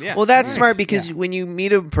true us. Yeah. Well, that's Nice. smart because when you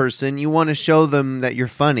meet a person, you want to show them that you're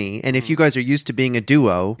funny. And if you guys are used to being a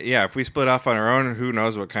duo, Yeah, if we split off on our own, who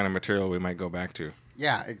knows what kind of material we might go back to.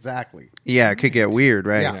 Yeah, exactly. yeah, it could get weird,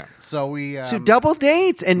 right? Yeah. Yeah. So we. So double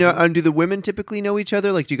dates, and do the women typically know each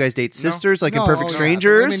other? Like, do you guys date sisters, like in Perfect no,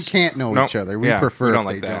 Strangers? Women can't know Nope. each other. We Yeah, prefer we don't if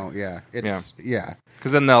like they that. don't. Yeah. It's yeah.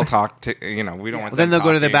 Because then they'll talk to, we don't want Well, them then they'll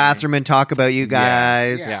go to the talking. bathroom and talk about you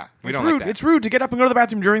guys. Yeah. We It's don't rude. like that. It's rude to get up and go to the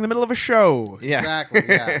bathroom during the middle of a show. Yeah. Exactly.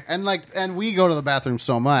 Yeah. And we go to the bathroom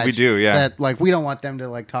so much. We do, yeah. That like we don't want them to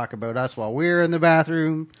like talk about us while we're in the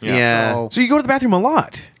bathroom. Yeah. So, So you go to the bathroom a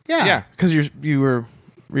lot yeah. Yeah. because you were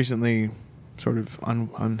recently sort of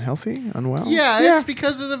unhealthy, unwell. Yeah, it's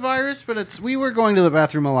because of the virus, but we were going to the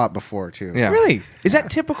bathroom a lot before too. Yeah. Really? Is that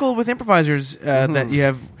typical with improvisers that you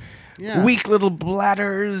have Yeah. weak little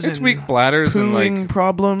bladders? It's and weak bladders and pooing like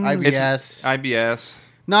problems. IBS. IBS.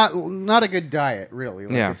 Not a good diet, really.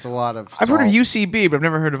 Like, Yeah. it's a lot of. I've heard of salt. UCB, but I've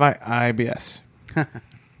never heard of IBS.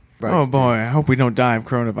 Right. Oh boy, I hope we don't die of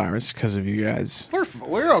coronavirus because of you guys.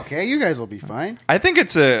 We're okay. You guys will be fine. I think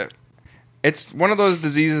it's one of those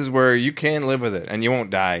diseases where you can live with it and you won't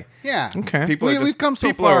die. Yeah. Okay. We've come so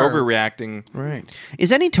people far. are overreacting. Right.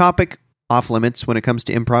 Is any topic off limits when it comes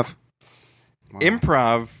to improv?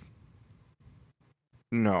 Improv,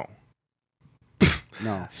 no.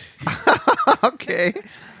 No. Okay.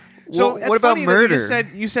 So what about funny that murder?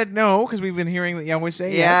 You said no because we've been hearing that you always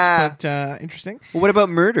say Yeah. yes, but interesting. What about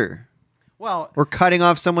murder Well, or cutting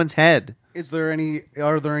off someone's head? are there any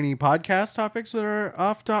podcast topics that are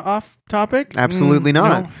off topic? Absolutely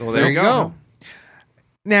not. no. Well, there you go.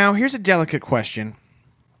 Now here's a delicate question.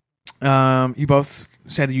 You both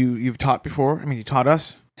said you've taught before. I mean, you taught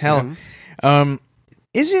us. Hell,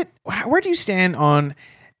 is it? Where do you stand on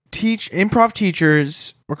improv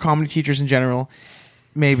teachers or comedy teachers in general?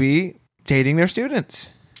 Maybe dating their students.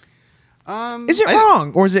 Is it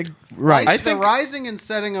wrong or is it right? I The think- rising and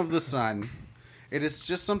setting of the sun. It is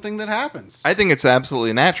just something that happens. I think it's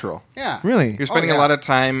absolutely natural. Yeah. Really? You're spending yeah. a lot of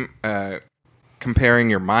time comparing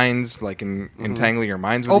your minds, like entangling your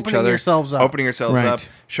minds with Opening each other, yourselves up. opening yourselves Right. up,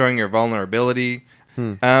 showing your vulnerability.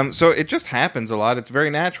 So it just happens a lot. It's very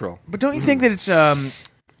natural. But don't you think that it's a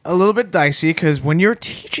little bit dicey because when you're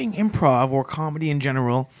teaching improv or comedy in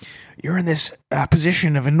general, you're in this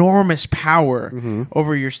position of enormous power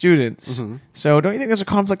over your students. So don't you think there's a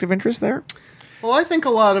conflict of interest there? Well, I think a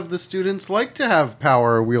lot of the students like to have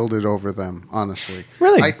power wielded over them, honestly.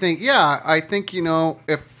 Really? I think,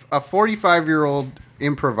 if a 45-year-old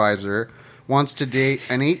improviser wants to date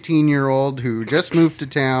an 18-year-old who just moved to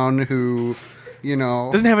town, who,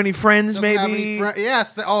 Doesn't have any friends, doesn't have maybe. any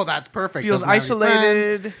yes. That's perfect. Feels Doesn't have any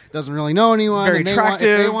friends, isolated. doesn't really know anyone. Very and if they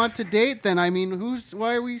attractive. want to date, then I mean,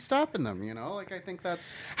 why are we stopping them? I think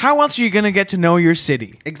that's How else are you going to get to know your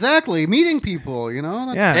city? exactly meeting people.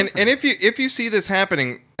 That's Yeah. And if you see this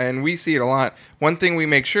happening, and we see it a lot, one thing we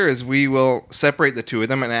make sure is we will separate the two of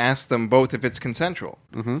them and ask them both if it's consensual,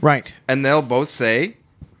 Right. and they'll both say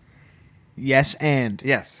Yes, and.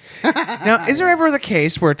 yes. Now, is there ever the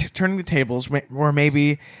case where turning the tables, where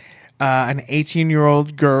maybe an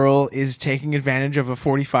 18-year-old girl is taking advantage of a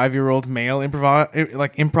 45-year-old male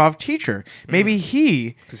improv teacher? Maybe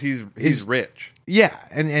he, Because he's rich. yeah,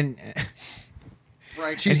 and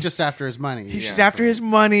right. She's just after his money. he's after his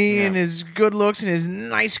money and his good looks and his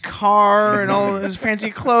nice car and all his fancy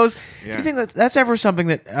clothes. Do Yeah. you think that's ever something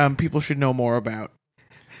that people should know more about?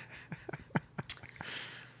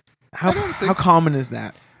 How common is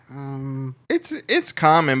that? It's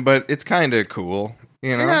common, but it's kind of cool.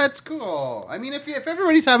 Yeah, it's cool. I mean, if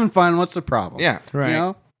everybody's having fun, what's the problem? Yeah. Right.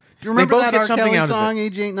 Do you remember both that get R. something Kelly out of song,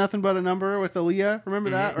 "Age Ain't Nothing But a Number" with Aaliyah?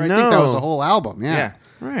 Remember that? Or I No. think that was a whole album. Yeah. Yeah.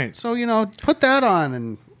 Right. So put that on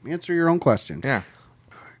and answer your own question. Yeah.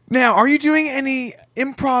 Now, are you doing any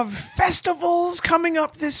improv festivals coming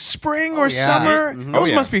up this spring or yeah. summer? Mhm. Those Oh,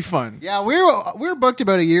 yeah. must be fun. Yeah, we're booked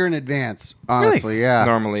about a year in advance. Honestly, yeah.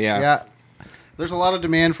 Normally, yeah. Yeah. There's a lot of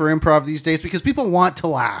demand for improv these days because people want to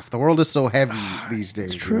laugh. The world is so heavy these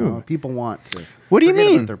days. It's true. People want to. What do you forget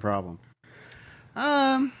mean? about their problem?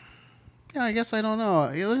 Yeah, I guess I don't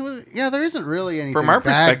know. Yeah, there isn't really anything. From our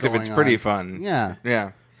bad perspective, going it's pretty on. fun. Yeah,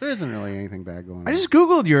 Yeah. there isn't really anything bad going on. I just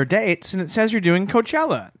Googled your dates, and it says you're doing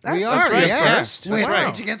Coachella. we That's are, right. yeah. First. With Wow.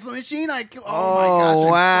 Rage Against the Machine. Oh my gosh! Oh, I'm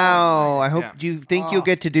wow. So I hope. Yeah. Do you think you'll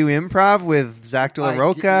get to do improv with Zach De La I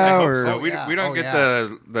Roca? hope or so. We yeah. don't Oh, get yeah.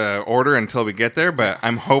 the order until we get there, but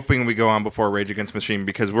I'm hoping we go on before Rage Against the Machine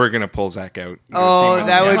because we're going to pull Zach out. You're Oh, gonna see him.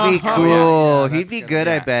 that would be Yeah. cool. Oh, yeah. He'd That's be good. good,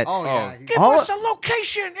 I Yeah. bet. Oh yeah. Give All- us a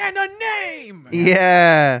location and a name.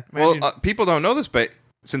 Yeah. Well, Imagine- people don't know this, but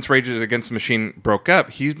since Rage Against the Machine broke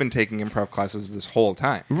up, he's been taking improv classes this whole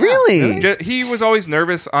time. Really? He was always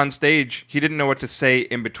nervous on stage. He didn't know what to say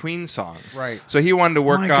in between songs. Right. So he wanted to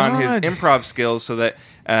work My on his God. improv skills so that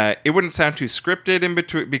it wouldn't sound too scripted in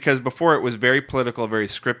between, because before it was very political, very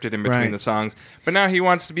scripted in between Right. the songs. But now he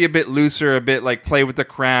wants to be a bit looser, a bit like play with the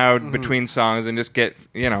crowd between songs and just get,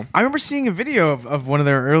 I remember seeing a video of one of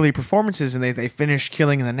their early performances, and they finished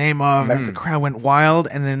Killing in the Name of, and the crowd went wild,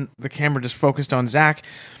 and then the camera just focused on Zach,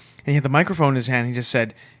 and he had the microphone in his hand, and he just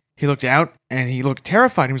said, he looked out, and he looked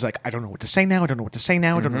terrified. He was like, I don't know what to say now, I don't know what to say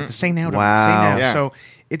now, I don't know what to say now, I don't know what to say Wow. now. Yeah. So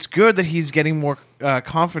it's good that he's getting more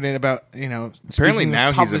confident about, apparently speaking now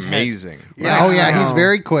off the top he's of his head. amazing. Yeah. Oh yeah. He's Wow.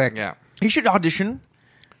 very quick. Yeah. He should audition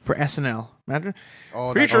for SNL. Imagine.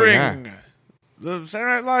 Oh, that- Featuring the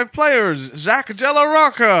Saturday Night Live players, Zach De La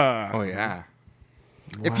Roca. Oh, yeah.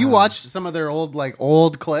 If you watch some of their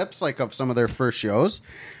old clips, like of some of their first shows,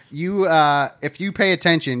 if you pay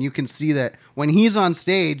attention, you can see that when he's on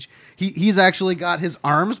stage, he's actually got his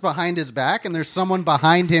arms behind his back, and there's someone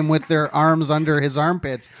behind him with their arms under his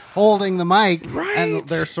armpits holding the mic, Right. and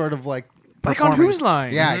they're sort of like Like on performing. Who's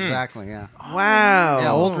Line. Yeah, exactly. Yeah. Wow.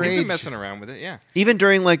 Yeah, old He's been Rage. messing around with it, yeah. Even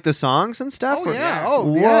during like the songs and stuff? Oh Or- yeah. Yeah.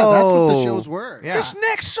 Oh yeah. That's what the Whoa. shows were. Yeah. This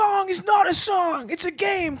next song is not a song. It's a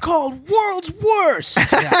game called World's Worst.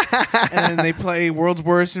 And then they play World's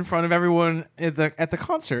Worst in front of everyone at the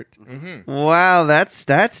concert. Wow,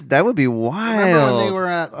 that would be wild. Remember when they were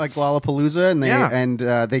at like Lollapalooza and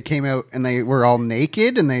Yeah. they came out and they were all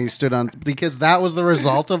naked and they stood on, because that was the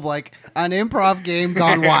result of like an improv game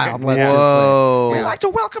gone wild. Let's just say. Whoa. We'd like to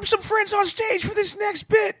welcome some friends on stage for this next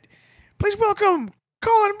bit. Please welcome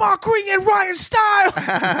Colin Mockery and Ryan Stiles Oh,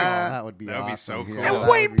 that would be That would be awesome. so cool. Yeah, and that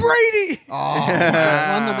Wayne would be- Brady. Oh, he just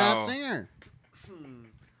won the Masked Singer.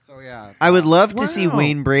 So yeah, I would love to see Wow.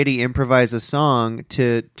 Wayne Brady improvise a song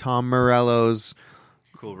to Tom Morello's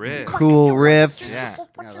Cool riff. cool riffs. Yeah.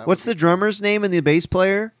 Yeah, that What's the drummer's name and the bass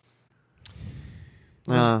player?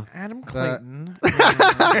 Adam Clayton.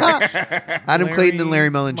 Adam Clayton and Larry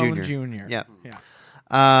Mullen Jr. Yeah.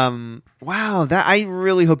 Wow, that I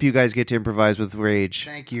really hope you guys get to improvise with Rage.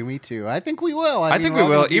 Thank you. Me too. I think we will. I mean, think we're we all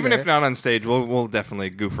will. gonna be even there. if not on stage, we'll definitely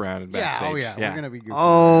goof around Yeah. backstage. Oh yeah. We're gonna be good.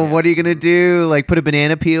 Oh, what are you gonna do? Like put a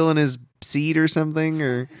banana peel in his seat or something,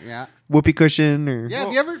 or Yeah. whoopee cushion, or Yeah.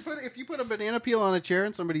 Have you ever if you put a banana peel on a chair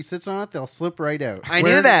and somebody sits on it, they'll slip right out. I Swear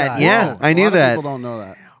knew to that. God. Yeah, Whoa. I knew A lot of that. People don't know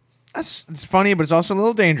that. It's funny, but it's also a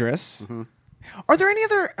little dangerous. Are there any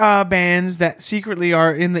other bands that secretly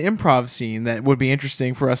are in the improv scene that would be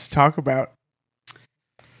interesting for us to talk about?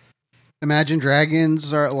 Imagine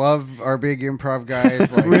Dragons love our big improv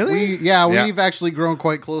guys. Like, Really? Yeah. We've actually grown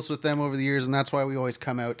quite close with them over the years, and that's why we always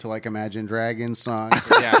come out to like Imagine Dragons songs.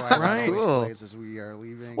 Yeah. That's why that Right. always Cool. plays as we are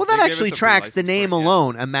leaving. well, that They gave actually us a free tracks the license name for it, yeah.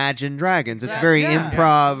 alone. Imagine Dragons. It's Yeah. very Yeah.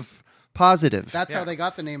 improv positive. That's Yeah. how they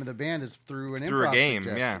got the name of the band, is through an Through a improv game,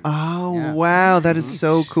 suggestion. Oh Yeah. wow, that is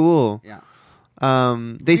so cool. Yeah.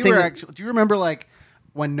 They We sing. were actually, do you remember like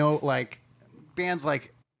when bands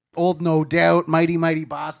like Old No Doubt, Mighty Mighty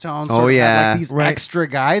Boss Tones? Oh, sort of had, yeah. like these Right. extra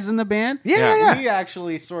guys in the band. Yeah. We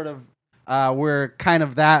actually sort of were kind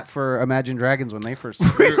of that for Imagine Dragons when they first.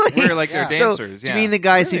 We're like Yeah. their So, dancers. do yeah. you mean the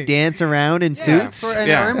guys who Really? dance around in suits? and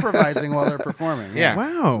Yeah. are improvising while they're performing. Yeah.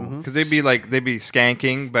 Wow. Because they'd be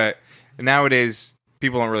skanking, but nowadays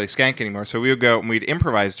people don't really skank anymore. So we would go and we'd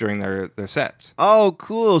improvise during their sets. Oh,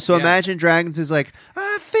 cool. So Yeah. Imagine Dragons is like,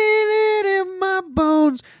 I feel it in my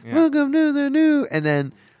bones. Yeah. Welcome to the new. And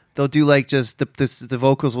then they'll do like just the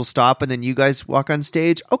vocals will stop and then you guys walk on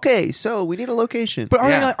stage. Okay, so we need a location. But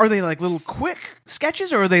Yeah. are they like little quick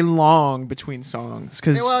sketches, or are they long between songs?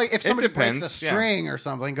 Because Well, if somebody breaks a depends, yeah. string or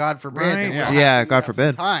something, God forbid. Right. then we'll Yeah. have Yeah, to God have some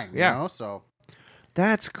forbid. Time, Yeah. you know. So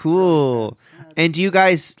That's cool. And do you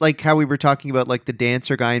guys, like how we were talking about like the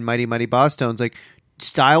dancer guy in Mighty Mighty Boss Tones, like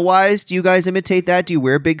style-wise, do you guys imitate that? Do you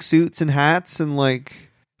wear big suits and hats and like?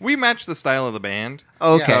 We match the style of the band.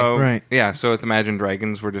 Okay, So, Right. Yeah, so with Imagine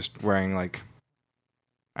Dragons, we're just wearing like,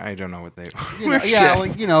 I don't know what they.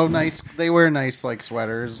 Nice. They wear nice like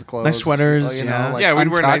sweaters, clothes, Nice sweaters, like, yeah, we'd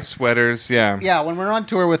wear untucked. nice sweaters. Yeah. Yeah, when we're on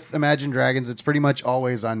tour with Imagine Dragons, it's pretty much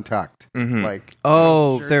always untucked. Mhm. Like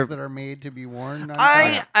Oh, they're- shirts that are made to be worn. Untucked.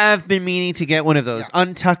 I have been meaning to get one of those.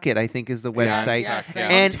 Untuck It, I think, is the Yeah, website, yes, yeah.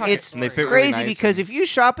 and Untuck it's It. And they fit really crazy nice because and- if you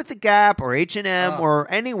shop at the Gap or H&M or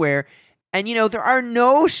anywhere, and there are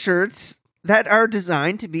no shirts that are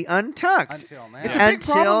designed to be untucked. Until now. It's a big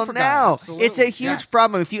problem for guys. now. Absolutely. It's a huge Yes.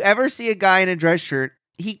 problem. If you ever see a guy in a dress shirt,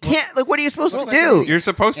 he can't. Like, what are you supposed to Looks like an do? idiot. You're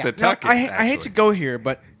supposed Yeah. to No, tuck it. I hate to actually. go here,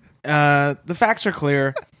 but the facts are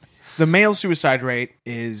clear. The male suicide rate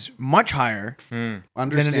is much higher, than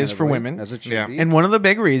it is for women. as it should Yeah. be. and one of the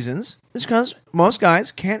big reasons is because most guys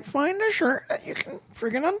can't find a shirt that you can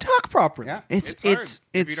friggin' untuck properly. Yeah. It's hard if you it's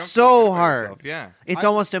don't feel so good about hard. yourself, yeah. It's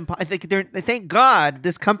almost impossible. I think thank God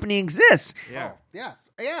this company exists. Yeah. Oh, yes.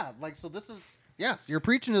 Yeah. Like so. This is yes. You're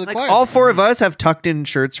preaching to the Like choir. all four of us have tucked in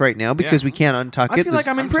shirts right now because Yeah. we can't untuck I it. feel like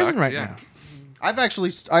I'm in prison right yeah. now.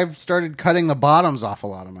 I've started cutting the bottoms off a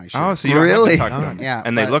lot of my shirts. Oh, so you don't have Really? to tuck them. yeah.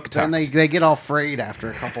 And they but look then tucked. they get all frayed after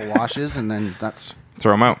a couple washes, and then that's.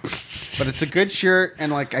 Throw them out. But it's a good shirt,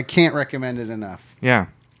 and like I can't recommend it enough. Yeah.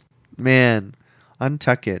 Man,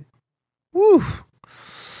 untuck it. Woo.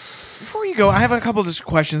 Before you go, I have a couple just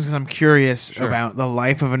questions because I'm curious Sure. about the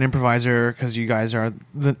life of an improviser because you guys are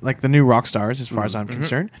the new rock stars as far as I'm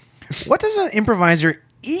concerned. What does an improviser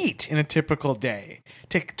eat in a typical day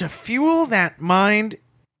to fuel that mind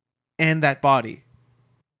and that body?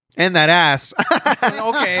 And that ass.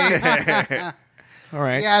 Okay. All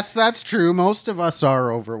right. Yes, that's true. Most of us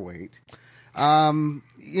are overweight. A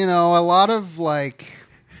lot of like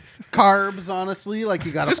carbs. Honestly, like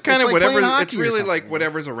you got Just kind of like whatever. playing hockey It's or really something. like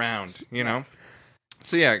whatever's around,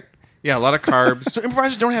 So yeah, a lot of carbs. So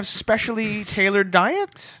improvisers don't have specially tailored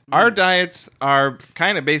diets? Our diets are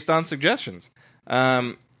kind of based on suggestions.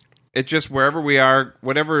 It's just wherever we are,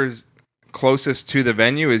 whatever is closest to the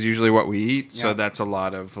venue is usually what we eat. So Yeah. that's a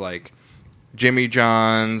lot of like Jimmy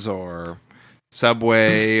John's or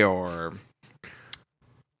Subway or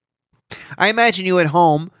I imagine you at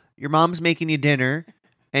home, your mom's making you dinner,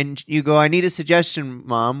 and you go, I need a suggestion,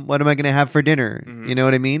 Mom. What am I going to have for dinner? You know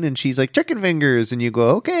what I mean? And she's like, chicken fingers. And you go,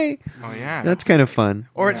 okay. oh yeah, That's kind of fun.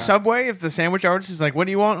 Or at Subway, if the sandwich artist is like, what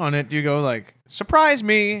do you want on it? Do you go like, surprise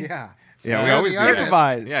me? Yeah. yeah. We You're always the do that. artist.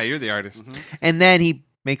 Improvise. Yeah, you're the artist. And then he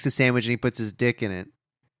makes a sandwich and he puts his dick in it.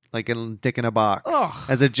 Like a little dick in a box. Ugh.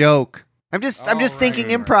 As a joke. I'm just right, thinking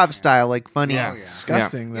right, improv right. style, like funny. Yeah. Oh, yeah.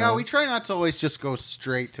 Disgusting, Yeah, though. we try not to always just go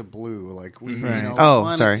straight to blue. Like we, Right. Oh,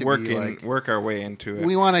 want it sorry. to be, Work our way into it.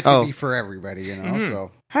 we want it to Oh. be for everybody,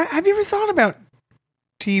 So Have you ever thought about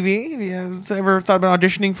TV? Have you ever thought about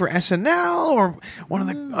auditioning for SNL or one of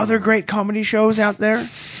the other great comedy shows out there?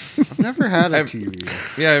 I've never had a I've- TV.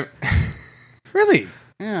 yeah, Really?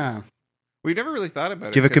 Yeah, we never really thought about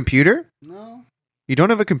it. Do you have a computer? no, You don't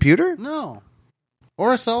have a computer? no,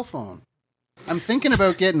 or a cell phone. I'm thinking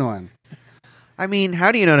about getting one. I mean,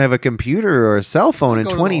 how do you not have a computer or a cell phone in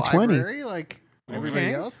Go to the 2020? library like everybody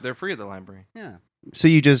Okay. else. They're free at the library. Yeah, So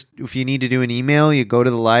you just, if you need to do an email, you go to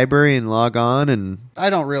the library and log on and... I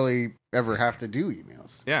don't really ever have to do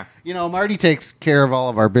emails. Yeah. Marty takes care of all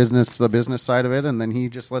of our business, the business side of it, and then he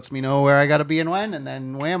just lets me know where I got to be and when, and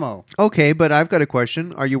then whammo. Okay, but I've got a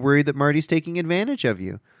question. Are you worried that Marty's taking advantage of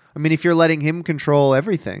you? I mean, if you're letting him control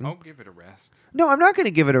everything. Oh, give it a rest. No, I'm not going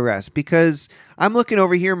to give it a rest because I'm looking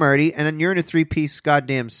over here, Marty, and you're in a 3-piece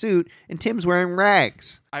goddamn suit, and Tim's wearing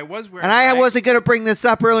rags. I was wearing. And I rags. wasn't going to bring this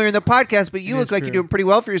up earlier in the podcast, but you It look is like true. you're doing pretty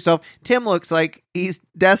well for yourself. Tim looks like he's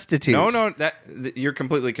destitute. No, you're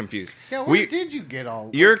completely confused. Yeah, where did you get all?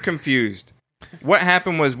 You're confused. What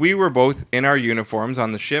happened was we were both in our uniforms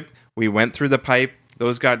on the ship. We went through the pipe.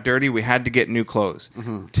 Those got dirty. We had to get new clothes.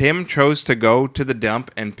 Tim chose to go to the dump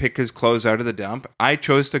and pick his clothes out of the dump. I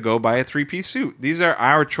chose to go buy a 3-piece suit. These are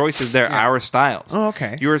our choices. They're our styles. Oh,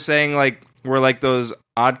 okay. You were saying like we're like those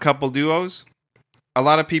odd couple duos. A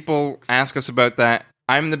lot of people ask us about that.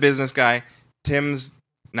 I'm the business guy. Tim's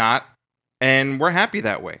not. And we're happy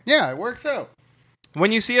that way. Yeah, it works out.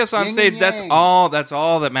 When you see us on Yin stage, and that's yang. all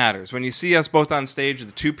that matters. When you see us both on stage,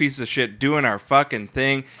 the two pieces of shit doing our fucking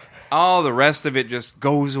thing, all the rest of it just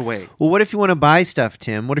goes away. Well, what if you want to buy stuff,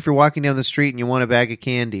 Tim? What if you're walking down the street and you want a bag of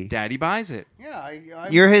candy? Daddy buys it. Yeah,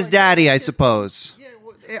 You're his daddy, I suppose. Yeah,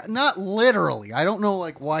 well, not literally. I don't know,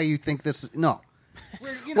 like why you think this. No.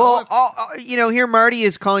 Well, here Marty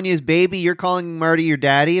is calling you his baby. You're calling Marty your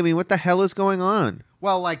daddy. I mean, what the hell is going on?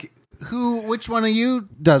 Well, like which one of you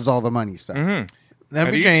does all the money stuff? That'd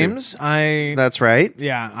How be do you two? James. I That's right.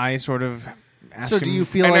 I sort of ask So him. do you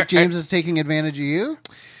feel And like I- James is taking advantage of you?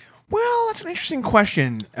 Well, that's an interesting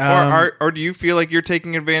question. Or do you feel like you're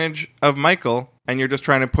taking advantage of Michael and you're just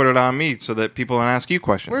trying to put it on me so that people can ask you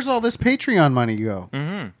questions? Where's all this Patreon money go?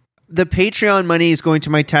 The Patreon money is going to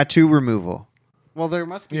my tattoo removal. Well, there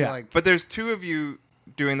must be Yeah. like... But there's two of you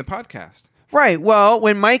doing the podcast. Right. Well,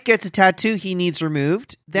 when Mike gets a tattoo he needs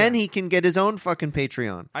removed, then he can get his own fucking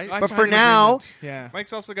Patreon. I but signed for an now, agreement. yeah.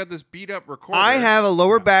 Mike's also got this beat up recorder. I have a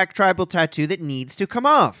lower back tribal tattoo that needs to come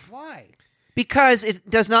off Why? because it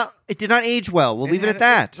did not age well. We'll leave it at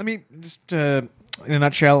that. Let me just, in a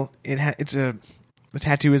nutshell, the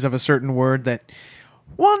tattoo is of a certain word that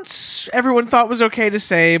once everyone thought was okay to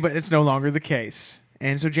say, but it's no longer the case,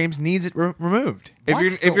 and so James needs it removed.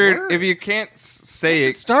 What's the word? If you can't say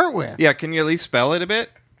What's it start with? yeah, can you at least spell it a bit?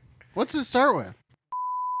 What's it start with?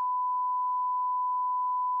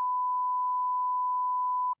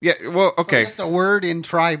 Yeah. Well, So okay. just a word in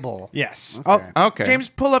tribal. Yes. Okay. Okay. James,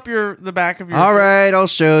 pull up the back of your. All right, I'll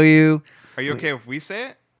show you. Are you okay if we say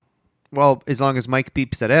it? Well, as long as Mike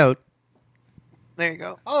beeps it out. There you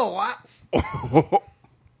go. Oh, wow.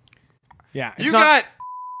 Yeah. It's You not-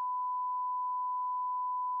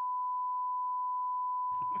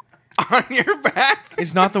 got on your back.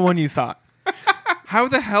 It's not the one you thought. How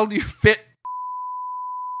the hell do you fit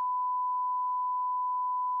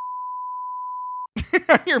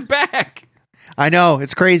on your back? I know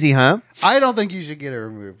it's crazy, huh? I don't think you should get it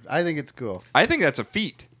removed. I think it's cool. I think that's a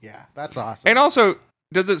feat. Yeah, that's awesome. And also,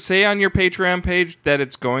 does it say on your Patreon page that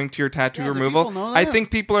it's going to your tattoo Yeah, do removal? people know I that? think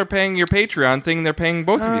people are paying your Patreon, thinking they're paying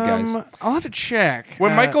both of you guys. I'll have to check.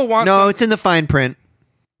 When Michael wants No, it's in the fine print.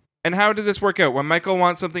 and how does this work out? When Michael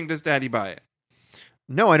wants something, does Daddy buy it?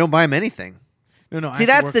 No, I don't buy him anything. no, I See, have to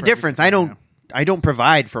that's work the for difference. everything I don't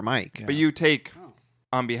provide for Mike. But you take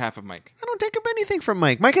on behalf of Mike. I don't take up anything from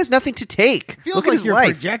Mike. Mike has nothing to take. Feels Look at like his you're life.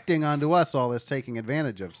 projecting onto us all this taking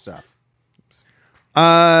advantage of stuff.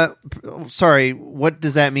 Sorry. What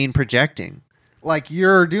does that mean? Projecting? Like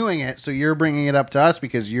you're doing it, so you're bringing it up to us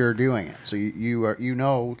because you're doing it. So you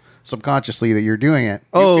know subconsciously that you're doing it.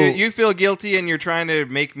 Oh, You feel guilty and you're trying to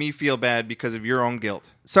make me feel bad because of your own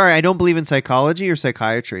guilt. sorry. I don't believe in psychology or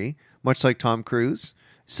psychiatry, much like Tom Cruise.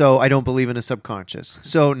 So I don't believe in a subconscious.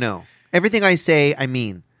 So no, everything I say, I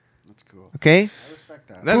mean. That's cool. Okay, I respect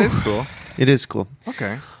that. That is cool. it is cool.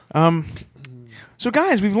 Okay. So,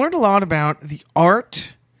 guys, we've learned a lot about the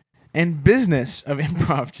art and business of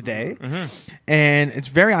improv today, and it's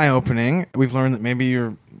very eye-opening. We've learned that maybe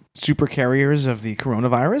you're super carriers of the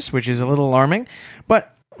coronavirus, which is a little alarming.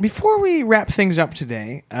 But before we wrap things up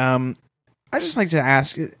today, I'd just like to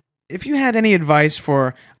ask if you had any advice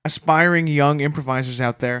for aspiring young improvisers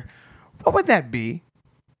out there, what would that be?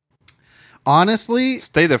 Honestly,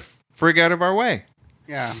 Stay the frig out of our way.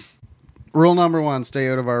 yeah. Rule number 1, stay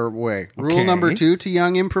out of our way. Rule Okay. number 2 to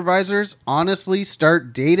young improvisers, honestly,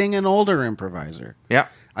 start dating an older improviser. Yeah.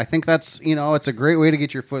 I think that's, it's a great way to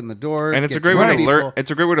get your foot in the door. And it's get a great to way know to learn. people,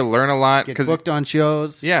 It's a great way to learn a lot Get because booked on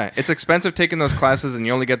shows. yeah, it's expensive taking those classes, and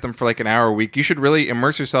you only get them for like an hour a week. You should really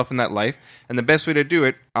immerse yourself in that life, and the best way to do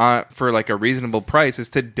it for like a reasonable price is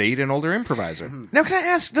to date an older improviser. Now, can I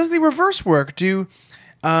ask, does the reverse work? Do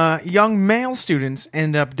young male students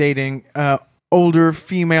end up dating older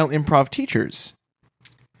female improv teachers?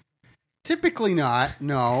 Typically not,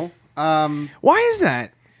 no. Why is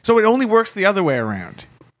that? So it only works the other way around.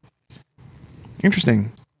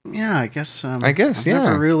 Interesting. Yeah, I guess. I guess, I've yeah.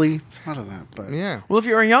 never really thought of that, but Yeah. Well, if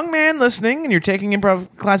you're a young man listening and you're taking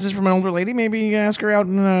improv classes from an older lady, maybe ask her out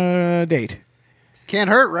on a date. can't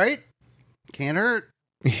hurt, right? Can't hurt.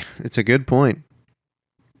 It's a good point.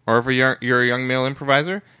 Or if you're a young male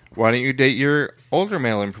improviser, why don't you date your older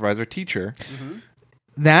male improviser teacher?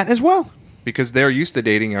 That as well. Because they're used to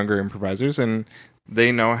dating younger improvisers, and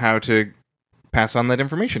they know how to pass on that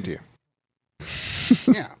information to you.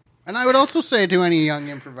 Yeah. And I would also say to any young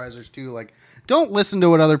improvisers too, like, don't listen to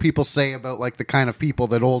what other people say about like the kind of people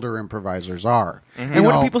that older improvisers are. And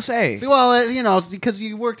what do people say? Well, because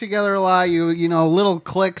you work together a lot, little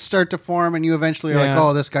cliques start to form, and you eventually are like, Yeah.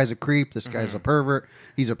 oh, this guy's a creep, this guy's a pervert,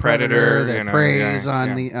 he's a predator. They preys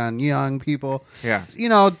on young people. Yeah.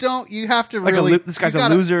 You have to Like really. this guy's you a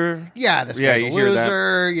gotta- loser. Yeah, this Yeah, guy's a you hear that.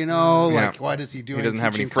 loser. Yeah. Like what is he doing? He doesn't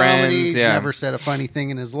have any teaching comedy? friends, He's yeah. never said a funny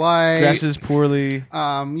thing in his life. Dresses poorly.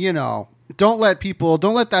 Don't let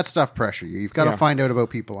that stuff pressure you. You've got to Yeah. find out about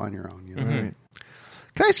people on your own.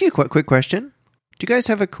 Can I ask you a quick question? Do you guys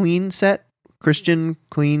have a clean set? Christian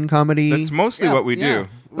clean comedy? That's mostly what we do.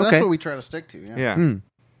 Well, Okay. That's what we try to stick to. Yeah. Yeah.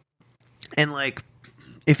 And like,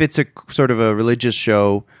 if it's a sort of a religious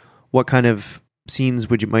show, what kind of scenes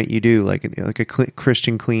might you do? Like a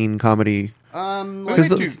Christian clean comedy?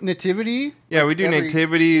 Nativity. Yeah, we do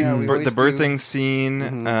nativity, we the always birthing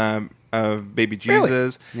scene of baby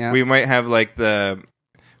Jesus. Yeah. We might have like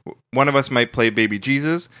one of us might play baby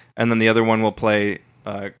Jesus, and then the other one will play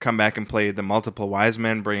come back and play the multiple wise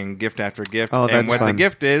men, bringing gift after gift. Oh, and that's what the fun.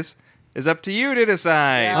 gift is up to you to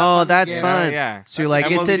decide. Yeah. Oh, that's Yeah. fun. Yeah. So you're like,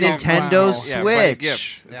 And it's we'll a see- Nintendo Wow. Yeah, funny Switch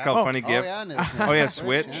gifts. It's Yeah. called Funny Oh, Gifts. yeah, Nintendo Oh, yeah,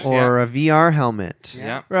 Switch, Switch. yeah. or a VR helmet.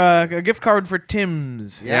 Yeah. A gift card for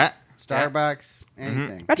Tim's. Yeah. Starbucks,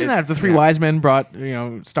 anything. Imagine that if the three wise men brought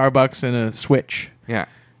Starbucks and a Switch Yeah.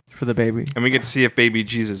 for the baby. And we get to see if baby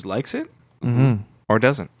Jesus likes it Mm-hmm. or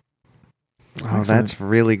doesn't. Oh, that's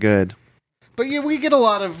really good. But yeah, we get a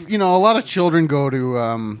lot of children go to.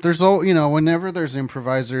 Whenever there's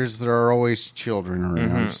improvisers, there are always children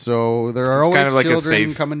around. So there are It's always kind of like a children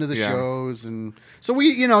safe- coming to the yeah. shows, and so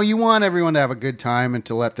you want everyone to have a good time and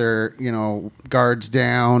to let their guards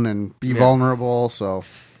down and be vulnerable. So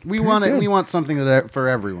we want something for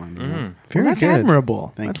everyone. you know? Very That's good.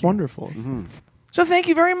 admirable. Thank That's you. wonderful. So thank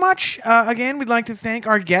you very much. Again, we'd like to thank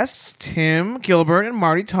our guests, Tim, Gilbert, and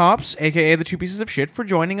Marty Tops, a.k.a. the Two Pieces of Shit, for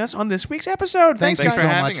joining us on this week's episode. Thanks guys. so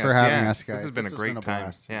much for having yeah. us, guys. This has been a This has great been a time.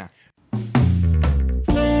 blast. Yeah.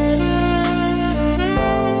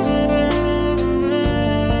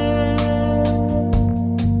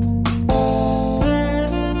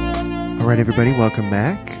 All right, everybody, welcome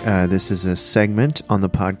back. This is a segment on the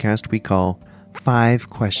podcast we call 5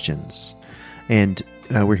 Questions. And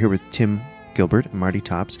we're here with Tim Gilbert and Marty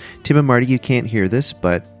Tops. Tim and Marty, you can't hear this,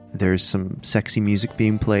 but there's some sexy music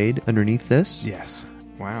being played underneath this. Yes.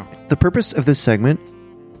 Wow. The purpose of this segment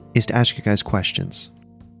is to ask you guys questions.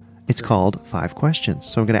 It's called 5 Questions.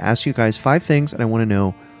 So I'm going to ask you guys 5 things, and I want to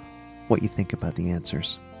know what you think about the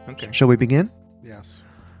answers. Okay. Shall we begin? Yes.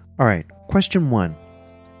 All right. Question 1.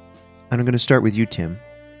 And I'm going to start with you, Tim.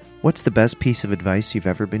 What's the best piece of advice you've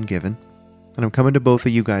ever been given? And I'm coming to both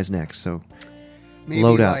of you guys next, so Maybe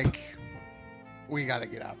load up. like we got to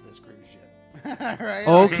get off this cruise ship. Right?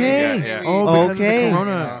 Okay. Yeah. Oh, because Okay. of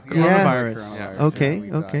the Yeah. coronavirus. Yeah. Okay, we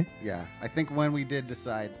thought- okay. Yeah, I think when we did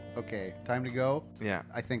decide, okay, time to go. Yeah.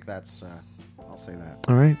 I think that's. I'll say that.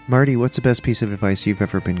 All right. Marty, what's the best piece of advice you've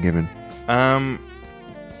ever been given?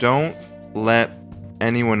 Don't let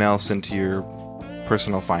anyone else into your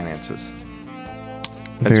personal finances.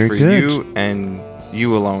 That's Very for good. you and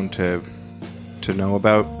you alone to know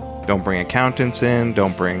about. Don't bring accountants in.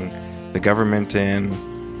 Don't bring the government in.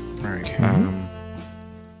 All right.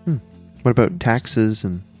 What about taxes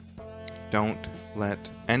and... Don't let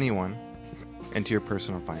anyone into your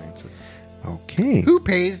personal finances. Okay. Who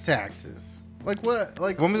pays taxes? Like what?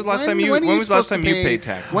 Like When was the last time you- when are when was the last supposed time to you pay- paid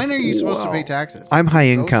taxes? When are you supposed to Well, pay taxes? I'm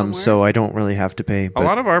high Go income, somewhere? so I don't really have to pay. A But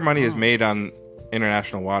lot of our money is made on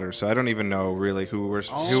international waters, so I don't even know really who we would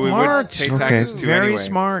Smart. pay Okay. taxes to Very anyway.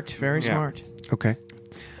 smart. Very Yeah. smart. Okay.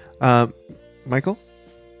 Michael?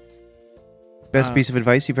 Best piece of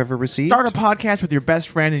advice you've ever received? Start a podcast with your best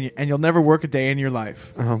friend, and you'll never work a day in your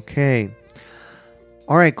life. Okay.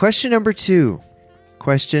 All right. Question number 2.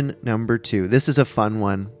 This is a fun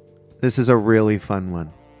one. This is a really fun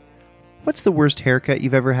one. What's the worst haircut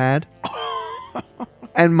you've ever had?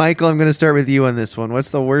 And Michael, I'm going to start with you on this one. What's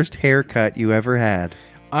the worst haircut you ever had?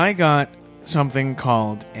 I got something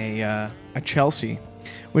called a Chelsea,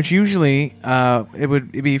 which usually it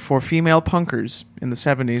would be for female punkers in the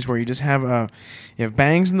 70s, where you just have you have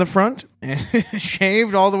bangs in the front and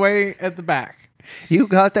shaved all the way at the back. You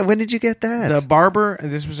got that? When did you get that? The barber,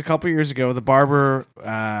 this was a couple years ago, the barber,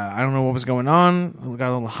 I don't know what was going on,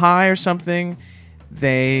 got a little high or something.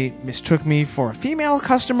 They mistook me for a female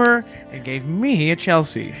customer and gave me a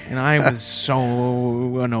Chelsea. And I was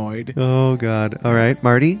so annoyed. Oh, God. All right.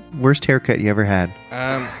 Marty, worst haircut you ever had?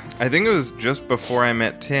 I think it was just before I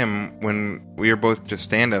met Tim when we were both just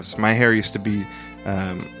stand-ups. My hair used to be,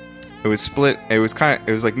 it was split. It was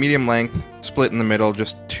like medium length, split in the middle,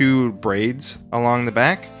 just 2 braids along the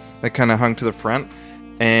back that kind of hung to the front.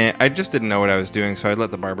 And I just didn't know what I was doing, so I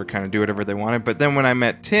let the barber kind of do whatever they wanted. But then when I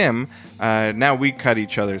met Tim, now we cut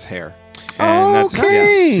each other's hair. And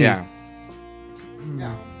Okay. Yeah.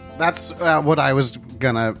 Yeah, that's what I was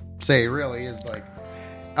gonna say. Really, is like,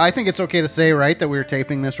 I think it's okay to say, right, that we're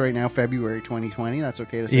taping this right now, February 2020. That's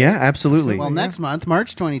okay to say. Yeah, absolutely. Well, next month,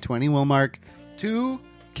 March 2020, will mark 2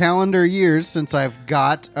 calendar years since I've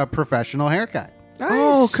got a professional haircut.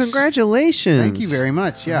 Oh, congratulations. Thank you very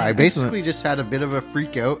much. Yeah, I basically just had a bit of a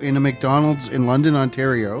freak out in a McDonald's in London,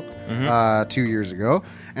 Ontario, 2 years ago.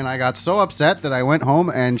 And I got so upset that I went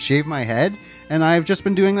home and shaved my head. And I've just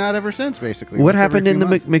been doing that ever since, basically. What once every happened in few the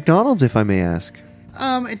months. McDonald's, if I may ask?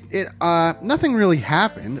 Nothing really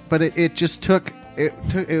happened, but it just took.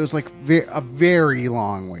 It was like a very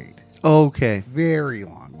long wait. Okay. Very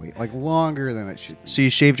long wait, like longer than it should be. So you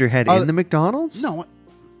shaved your head in the McDonald's?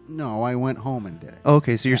 No, I went home and did it.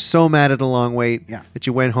 Okay, so you're so mad at a long wait that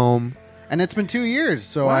you went home. And it's been 2 years,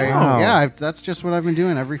 so Wow. that's just what I've been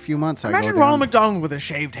doing every few months. Imagine I go Ronald down. McDonald with a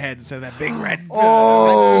shaved head instead of that big red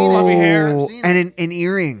Oh, fluffy hair. I've seen and in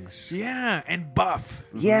earrings. Yeah, and buff.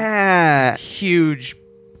 Yeah. Huge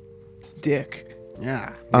dick.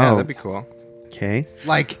 Yeah, Yeah, Oh. that'd be cool. Okay.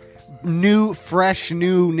 like fresh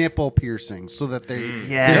new nipple piercings, so that they're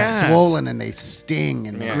Yes. swollen and they sting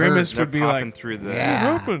and they Yeah. Grimace hurt. They're would be popping like, through the.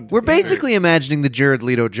 Yeah. opened. We're basically imagining the Jared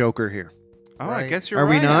Leto Joker here. Oh, I Right. guess you're Are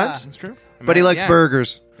right. we not? That's true. But he likes Yeah.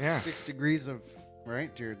 burgers. Yeah. 6 degrees of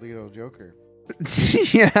Jared Leto Joker.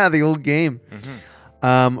 Yeah, the old game.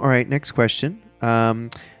 Mm-hmm. All right, next question.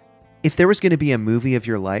 If there was going to be a movie of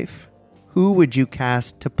your life, who would you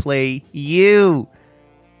cast to play you?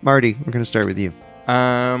 Marty, we're going to start with you.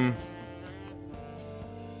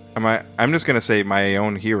 I'm just gonna say my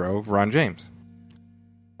own hero, Ron James.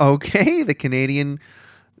 Okay, the Canadian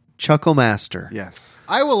Chuckle Master. Yes.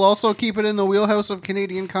 I will also keep it in the wheelhouse of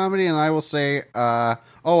Canadian comedy, and I will say, I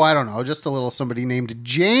don't know, just a little somebody named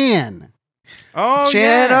Jan. Oh,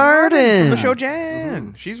 Jan yeah. Arden. From the show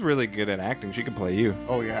Jan. She's really good at acting. She could play you.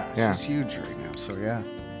 Oh yeah, Yeah. she's huge right now. So yeah,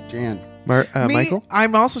 Jan. Me, Michael?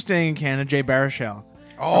 I'm also staying in Canada, Jay Baruchel.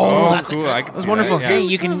 Oh, that's cool. I can That's see wonderful. that, Jay, yeah.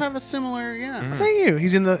 you sort of can- have a similar, yeah. Thank you.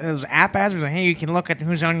 He's in those app ads. He's like, hey, you can look at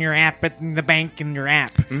who's on your app at the bank in your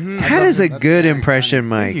app. That is a That's good very impression,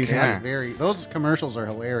 Thank you. Mike. Yeah. That's those commercials are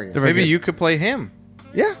hilarious. They're very Maybe good. you could play him.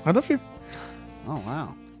 Yeah, I'd love to. Oh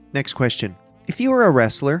wow. Next question. If you were a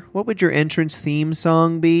wrestler, what would your entrance theme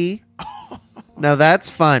song be? Now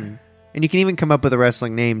that's fun. And you can even come up with a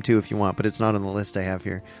wrestling name too if you want, but it's not on the list I have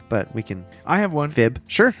here. But we can I have one. fib.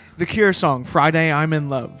 Sure. The Cure song, Friday, I'm in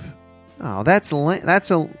Love. Oh, that's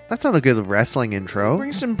not a good wrestling intro.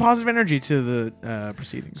 Bring some positive energy to the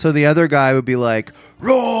proceedings. So the other guy would be like,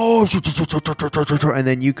 "Raw," and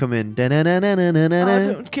then you come in. I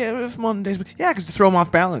 "Da-na-na-na-na-na-na." don't care if Mondays, but yeah, because to throw him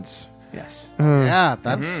off balance. Yes. Yeah,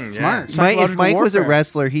 that's Mhm, smart. If Psychological Mike was a warfare.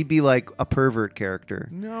 wrestler, he'd be like a pervert character.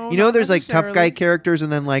 No, You know, not there's like tough guy necessarily. characters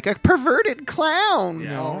and then like a perverted clown.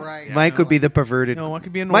 No. All right. Mike would be the perverted. No, I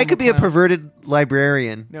could be a normal Mike could be a clown. perverted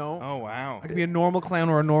librarian. No. Oh, wow. I could be a normal clown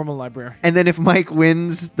or a normal librarian. And then if Mike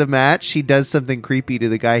wins the match, he does something creepy to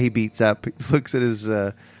the guy he beats up. He looks at his,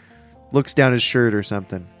 looks down his shirt or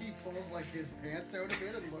something. He pulls like his pants out a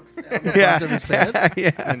bit and looks down the Yeah, front of his pants.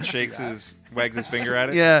 yeah, And wags his finger at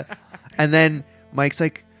it. yeah. And then Mike's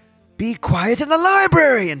like, "Be quiet in the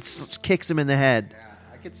library," and kicks him in the head.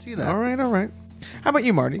 I could see that. All right. How about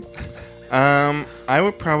you, Marty? I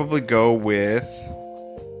would probably go with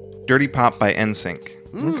Dirty Pop by NSYNC.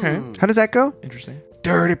 Okay. How does that go? Interesting.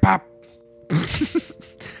 Dirty Pop.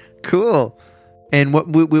 Cool. And what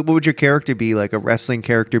would your character be? Like a wrestling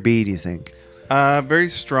character be? Do you think? Very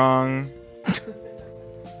strong,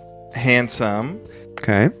 handsome,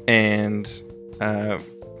 Okay. and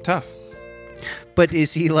tough. But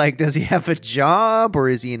is he like? Does he have a job, or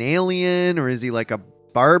is he an alien, or is he like a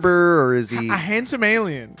barber, or is he? A handsome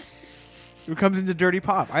alien who comes into Dirty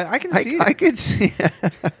Pop. I can see it. I could see.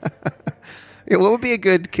 Yeah, what would be a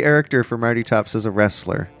good character for Marty Tops as a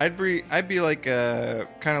wrestler? I'd be like a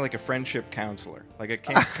kind of like a friendship counselor, like a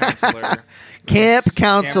camp counselor. Camp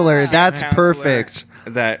counselor. That's counselor perfect.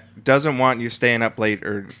 That doesn't want you staying up late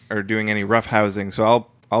or doing any rough housing. So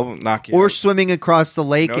I'll knock you. Or out. swimming across the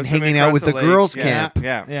lake No and swimming hanging out across with the lake. girls' Yeah, camp.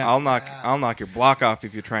 Yeah. Yeah. I'll knock your block off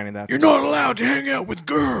if you're trying to that. You're not allowed to hang out with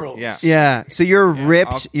girls. Yeah. Yeah. So you're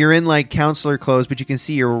ripped. I'll- You're in like counselor clothes, but you can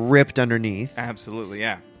see you're ripped underneath. Absolutely.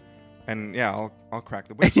 Yeah. And yeah, I'll crack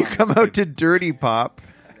the whip. And you on come those out to kids. Dirty Pop.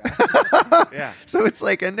 Yeah. So it's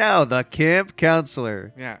like, and now the camp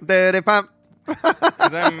counselor. Yeah. Dirty Pop.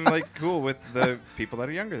 Because I'm like cool with the people that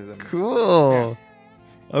are younger than me. Cool.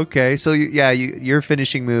 Okay, so your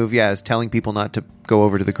finishing move, is telling people not to go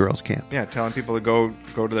over to the girls' camp. Yeah, telling people to go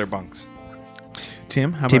to their bunks.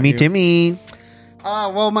 Tim, how about you? Timmy.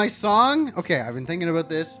 Well, my song. Okay, I've been thinking about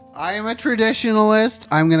this. I am a traditionalist.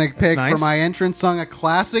 I'm gonna pick nice. for my entrance song a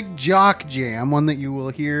classic jock jam, one that you will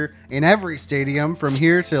hear in every stadium from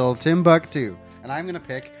here till Timbuktu. And I'm gonna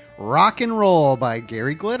pick "Rock and Roll" by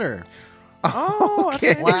Gary Glitter. Oh, that's an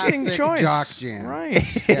Okay. interesting Classic choice. jock jam.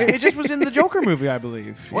 Right. It just was in the Joker movie, I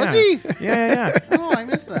believe. Was Yeah. he? Yeah. Oh, I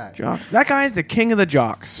missed that. Jocks. That guy's the king of the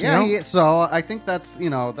jocks. you Yeah, know? so I think that's,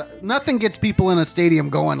 nothing gets people in a stadium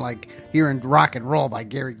going like hearing Rock and Roll by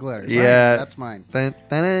Gary Glitter. So Yeah. that's mine.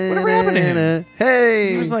 Whatever happened to him?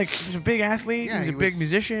 Hey. He was a big athlete. Yeah, he was a he big was-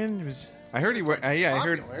 musician. He was I heard he. I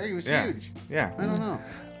heard. Popular. He was yeah. huge. Yeah. I don't know.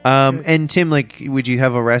 And Tim, like, would you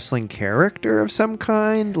have a wrestling character of some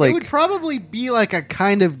kind? It Like, would probably be like a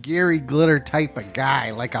kind of Gary Glitter type of guy,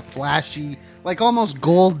 like a flashy, like almost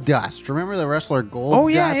Gold Dust. Remember the wrestler Gold Oh,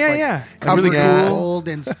 yeah, Dust? yeah, like yeah. Covered Really in cool. gold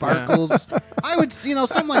and sparkles. I would,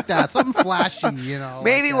 something like that. Something flashy,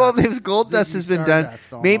 maybe like, while this gold dust Ziggy has been done,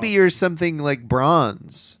 Stardust maybe almost. you're something like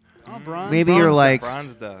bronze. Oh, bronze. Maybe you're like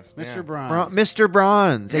Bronze dust. Mr. Yeah. Bronze. Mr.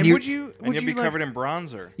 Bronze, And you would you? And Would you'll you be like- covered in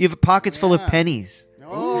bronzer. you have pockets full of Yeah. pennies.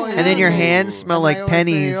 Oh, yeah. And then your hands smell And like I always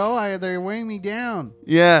pennies. Say, they're weighing me down.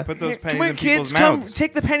 Yeah. Put those Hey, pennies come on, in kids! people's Come mouths.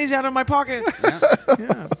 take the pennies out of my pockets.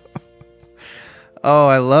 Yeah. Oh,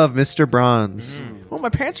 I love Mr. Bronze. Oh, my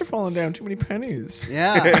pants are falling down. Too many pennies.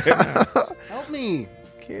 Yeah. Help me.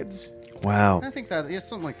 Kids. Wow. I think that,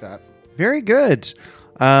 something like that. Very good.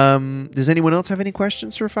 Does anyone else have any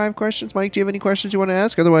questions for 5 questions? Mike, do you have any questions you want to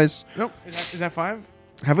ask? Otherwise, Nope. Is that 5?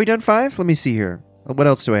 have we done 5? Let me see here. What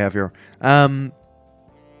else do I have here?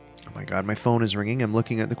 Oh my God, my phone is ringing. I'm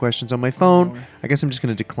looking at the questions on my phone. I guess I'm just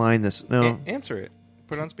going to decline this. No, Answer it.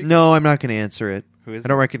 Put it on speaker. no, I'm not going to answer it. Who is I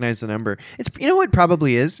don't it? recognize the number. It's you know what it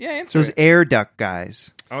probably is. Yeah, answer Those it. air duct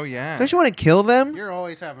guys. Oh yeah. Don't you want to kill them? You're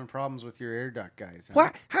always having problems with your air duct guys. Huh?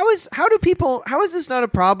 What? How is this not a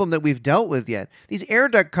problem that we've dealt with yet? These air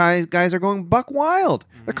duct guys are going buck wild.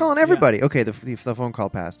 They're calling everybody. Okay, the phone call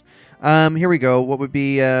passed. Here we go. What would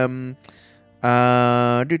be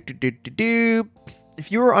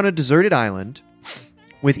if you were on a deserted island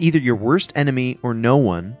with either your worst enemy or no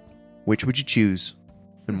one, which would you choose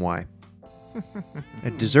and why?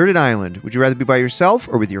 A deserted island. Would you rather be by yourself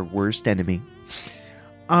or with your worst enemy?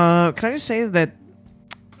 Can I just say that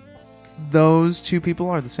those two people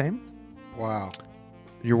are the same? Wow.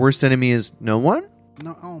 Your worst enemy is no one?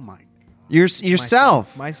 No. Oh my.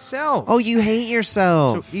 Yourself. Myself. Oh, you hate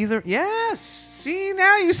yourself. So either yes. See,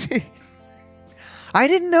 now you see. I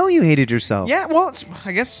didn't know you hated yourself. Yeah, well,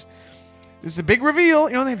 I guess this is a big reveal.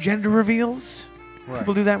 You know, they have gender reveals. Right.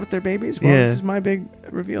 People do that with their babies. Well, Yeah. this is my big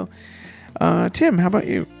reveal. Tim, how about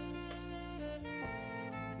you?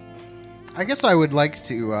 I guess I would like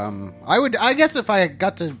to. I guess if I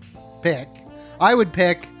got to pick, I would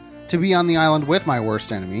pick to be on the island with my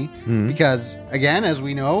worst enemy because, again, as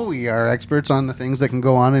we know, we are experts on the things that can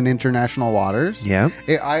go on in international waters. Yeah.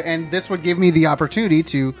 And this would give me the opportunity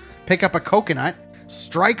to pick up a coconut,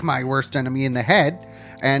 strike my worst enemy in the head,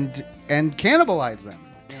 and cannibalize them.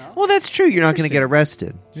 You know? Well, that's true. You're not going to get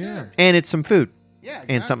arrested. Yeah. And it's some food. Yeah,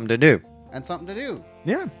 And exactly. something to do. And something to do.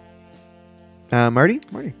 Yeah. Marty?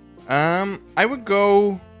 Marty. I would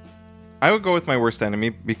go with my worst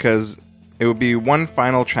enemy because it would be one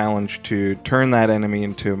final challenge to turn that enemy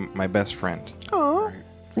into my best friend. Oh.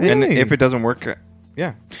 And if it doesn't work,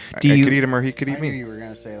 yeah, Do I you- could eat him or he could I eat knew me. you were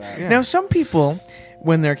going to say that. Yeah. Now, some people,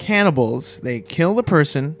 when they're cannibals, they kill the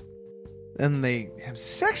person, then they have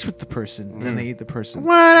sex with the person, and then they eat the person.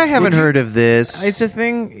 What? I haven't heard of this. It's a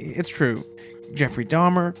thing. It's true. Jeffrey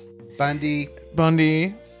Dahmer, Bundy.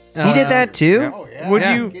 Bundy. He did that too? yeah. Oh, yeah. Would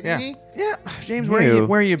Yeah. you? Kidding Yeah. me? Yeah, James, Ew.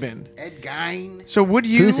 where you been? Ed Gein. So would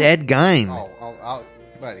you? Who's Ed Gein? Oh,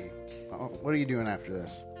 buddy. What are you doing after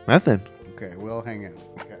this? Nothing. Okay, we'll hang out.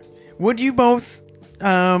 Okay. Would you both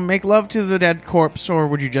make love to the dead corpse, or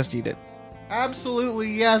would you just eat it?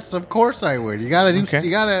 Absolutely, yes. Of course I would. You gotta do. Okay.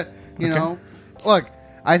 You gotta. You know. Look,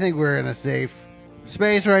 I think we're in a safe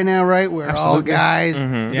space right now, right? We're all Absolutely. guys.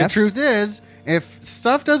 Yes. The truth is, if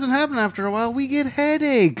stuff doesn't happen after a while, we get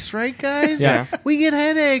headaches, right, guys? Yeah. We get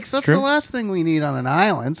headaches. That's true. the last thing we need on an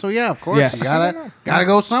island. So yeah, of course, Yes. you gotta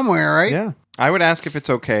go somewhere, right? Yeah. I would ask if it's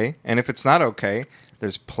okay, and if it's not okay,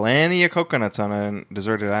 there's plenty of coconuts on a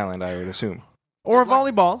deserted island. I would assume. Or a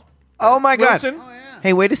volleyball. Oh my God. Wilson. Oh yeah.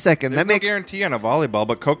 Hey, wait a second. There's no guarantee on a volleyball,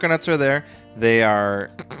 but coconuts are there. They are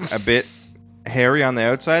a bit hairy on the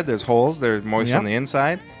outside. There's holes. They're moist Yep. on the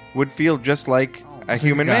inside. Would feel just like a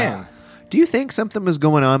human God. man. Do you think something was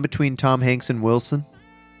going on between Tom Hanks and Wilson?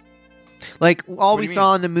 Like, all What do we you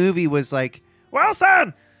saw mean? in the movie was like,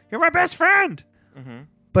 Wilson, you're my best friend.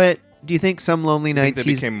 But do you think some lonely I think nights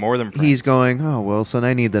they became more than friends. he's going, oh, Wilson,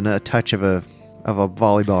 I need a touch of a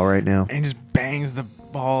volleyball right now. And he just bangs the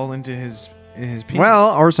ball into his penis.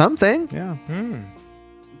 Well, or something. yeah.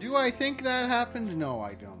 Do I think that happened? No,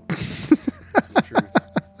 I don't. That's the truth.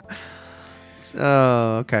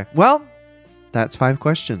 Oh, okay. Well, that's 5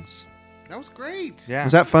 questions. That was great. Yeah.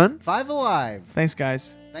 Was that fun? 5 alive. Thanks,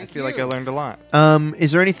 guys. Thank I feel you. like I learned a lot.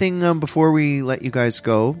 Is there anything before we let you guys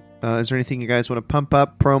go? Is there anything you guys want to pump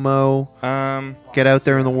up, promo, get out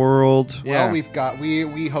there in the world? Yeah. Well, we've got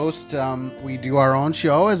we host we do our own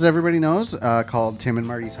show, as everybody knows, called Tim and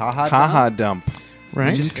Marty's Ha Ha Dump. Haha dump. Right.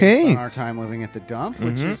 Which is Okay. based on our time living at the dump,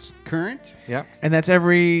 which is current. Yep. And that's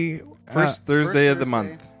every First Thursday of the Thursday.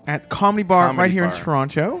 month at Comedy Bar Comedy right here Bar. in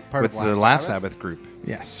Toronto. Part with of the Laugh Sabbath group.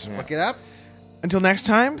 Yes. Look it up. Until next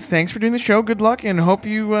time, thanks for doing the show. Good luck, and hope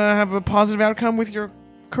you have a positive outcome with your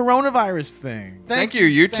coronavirus thing. Thank you.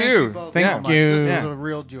 You Thank too. you both Thank so much. you. This Yeah. was a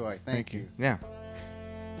real joy. Thank you. Yeah.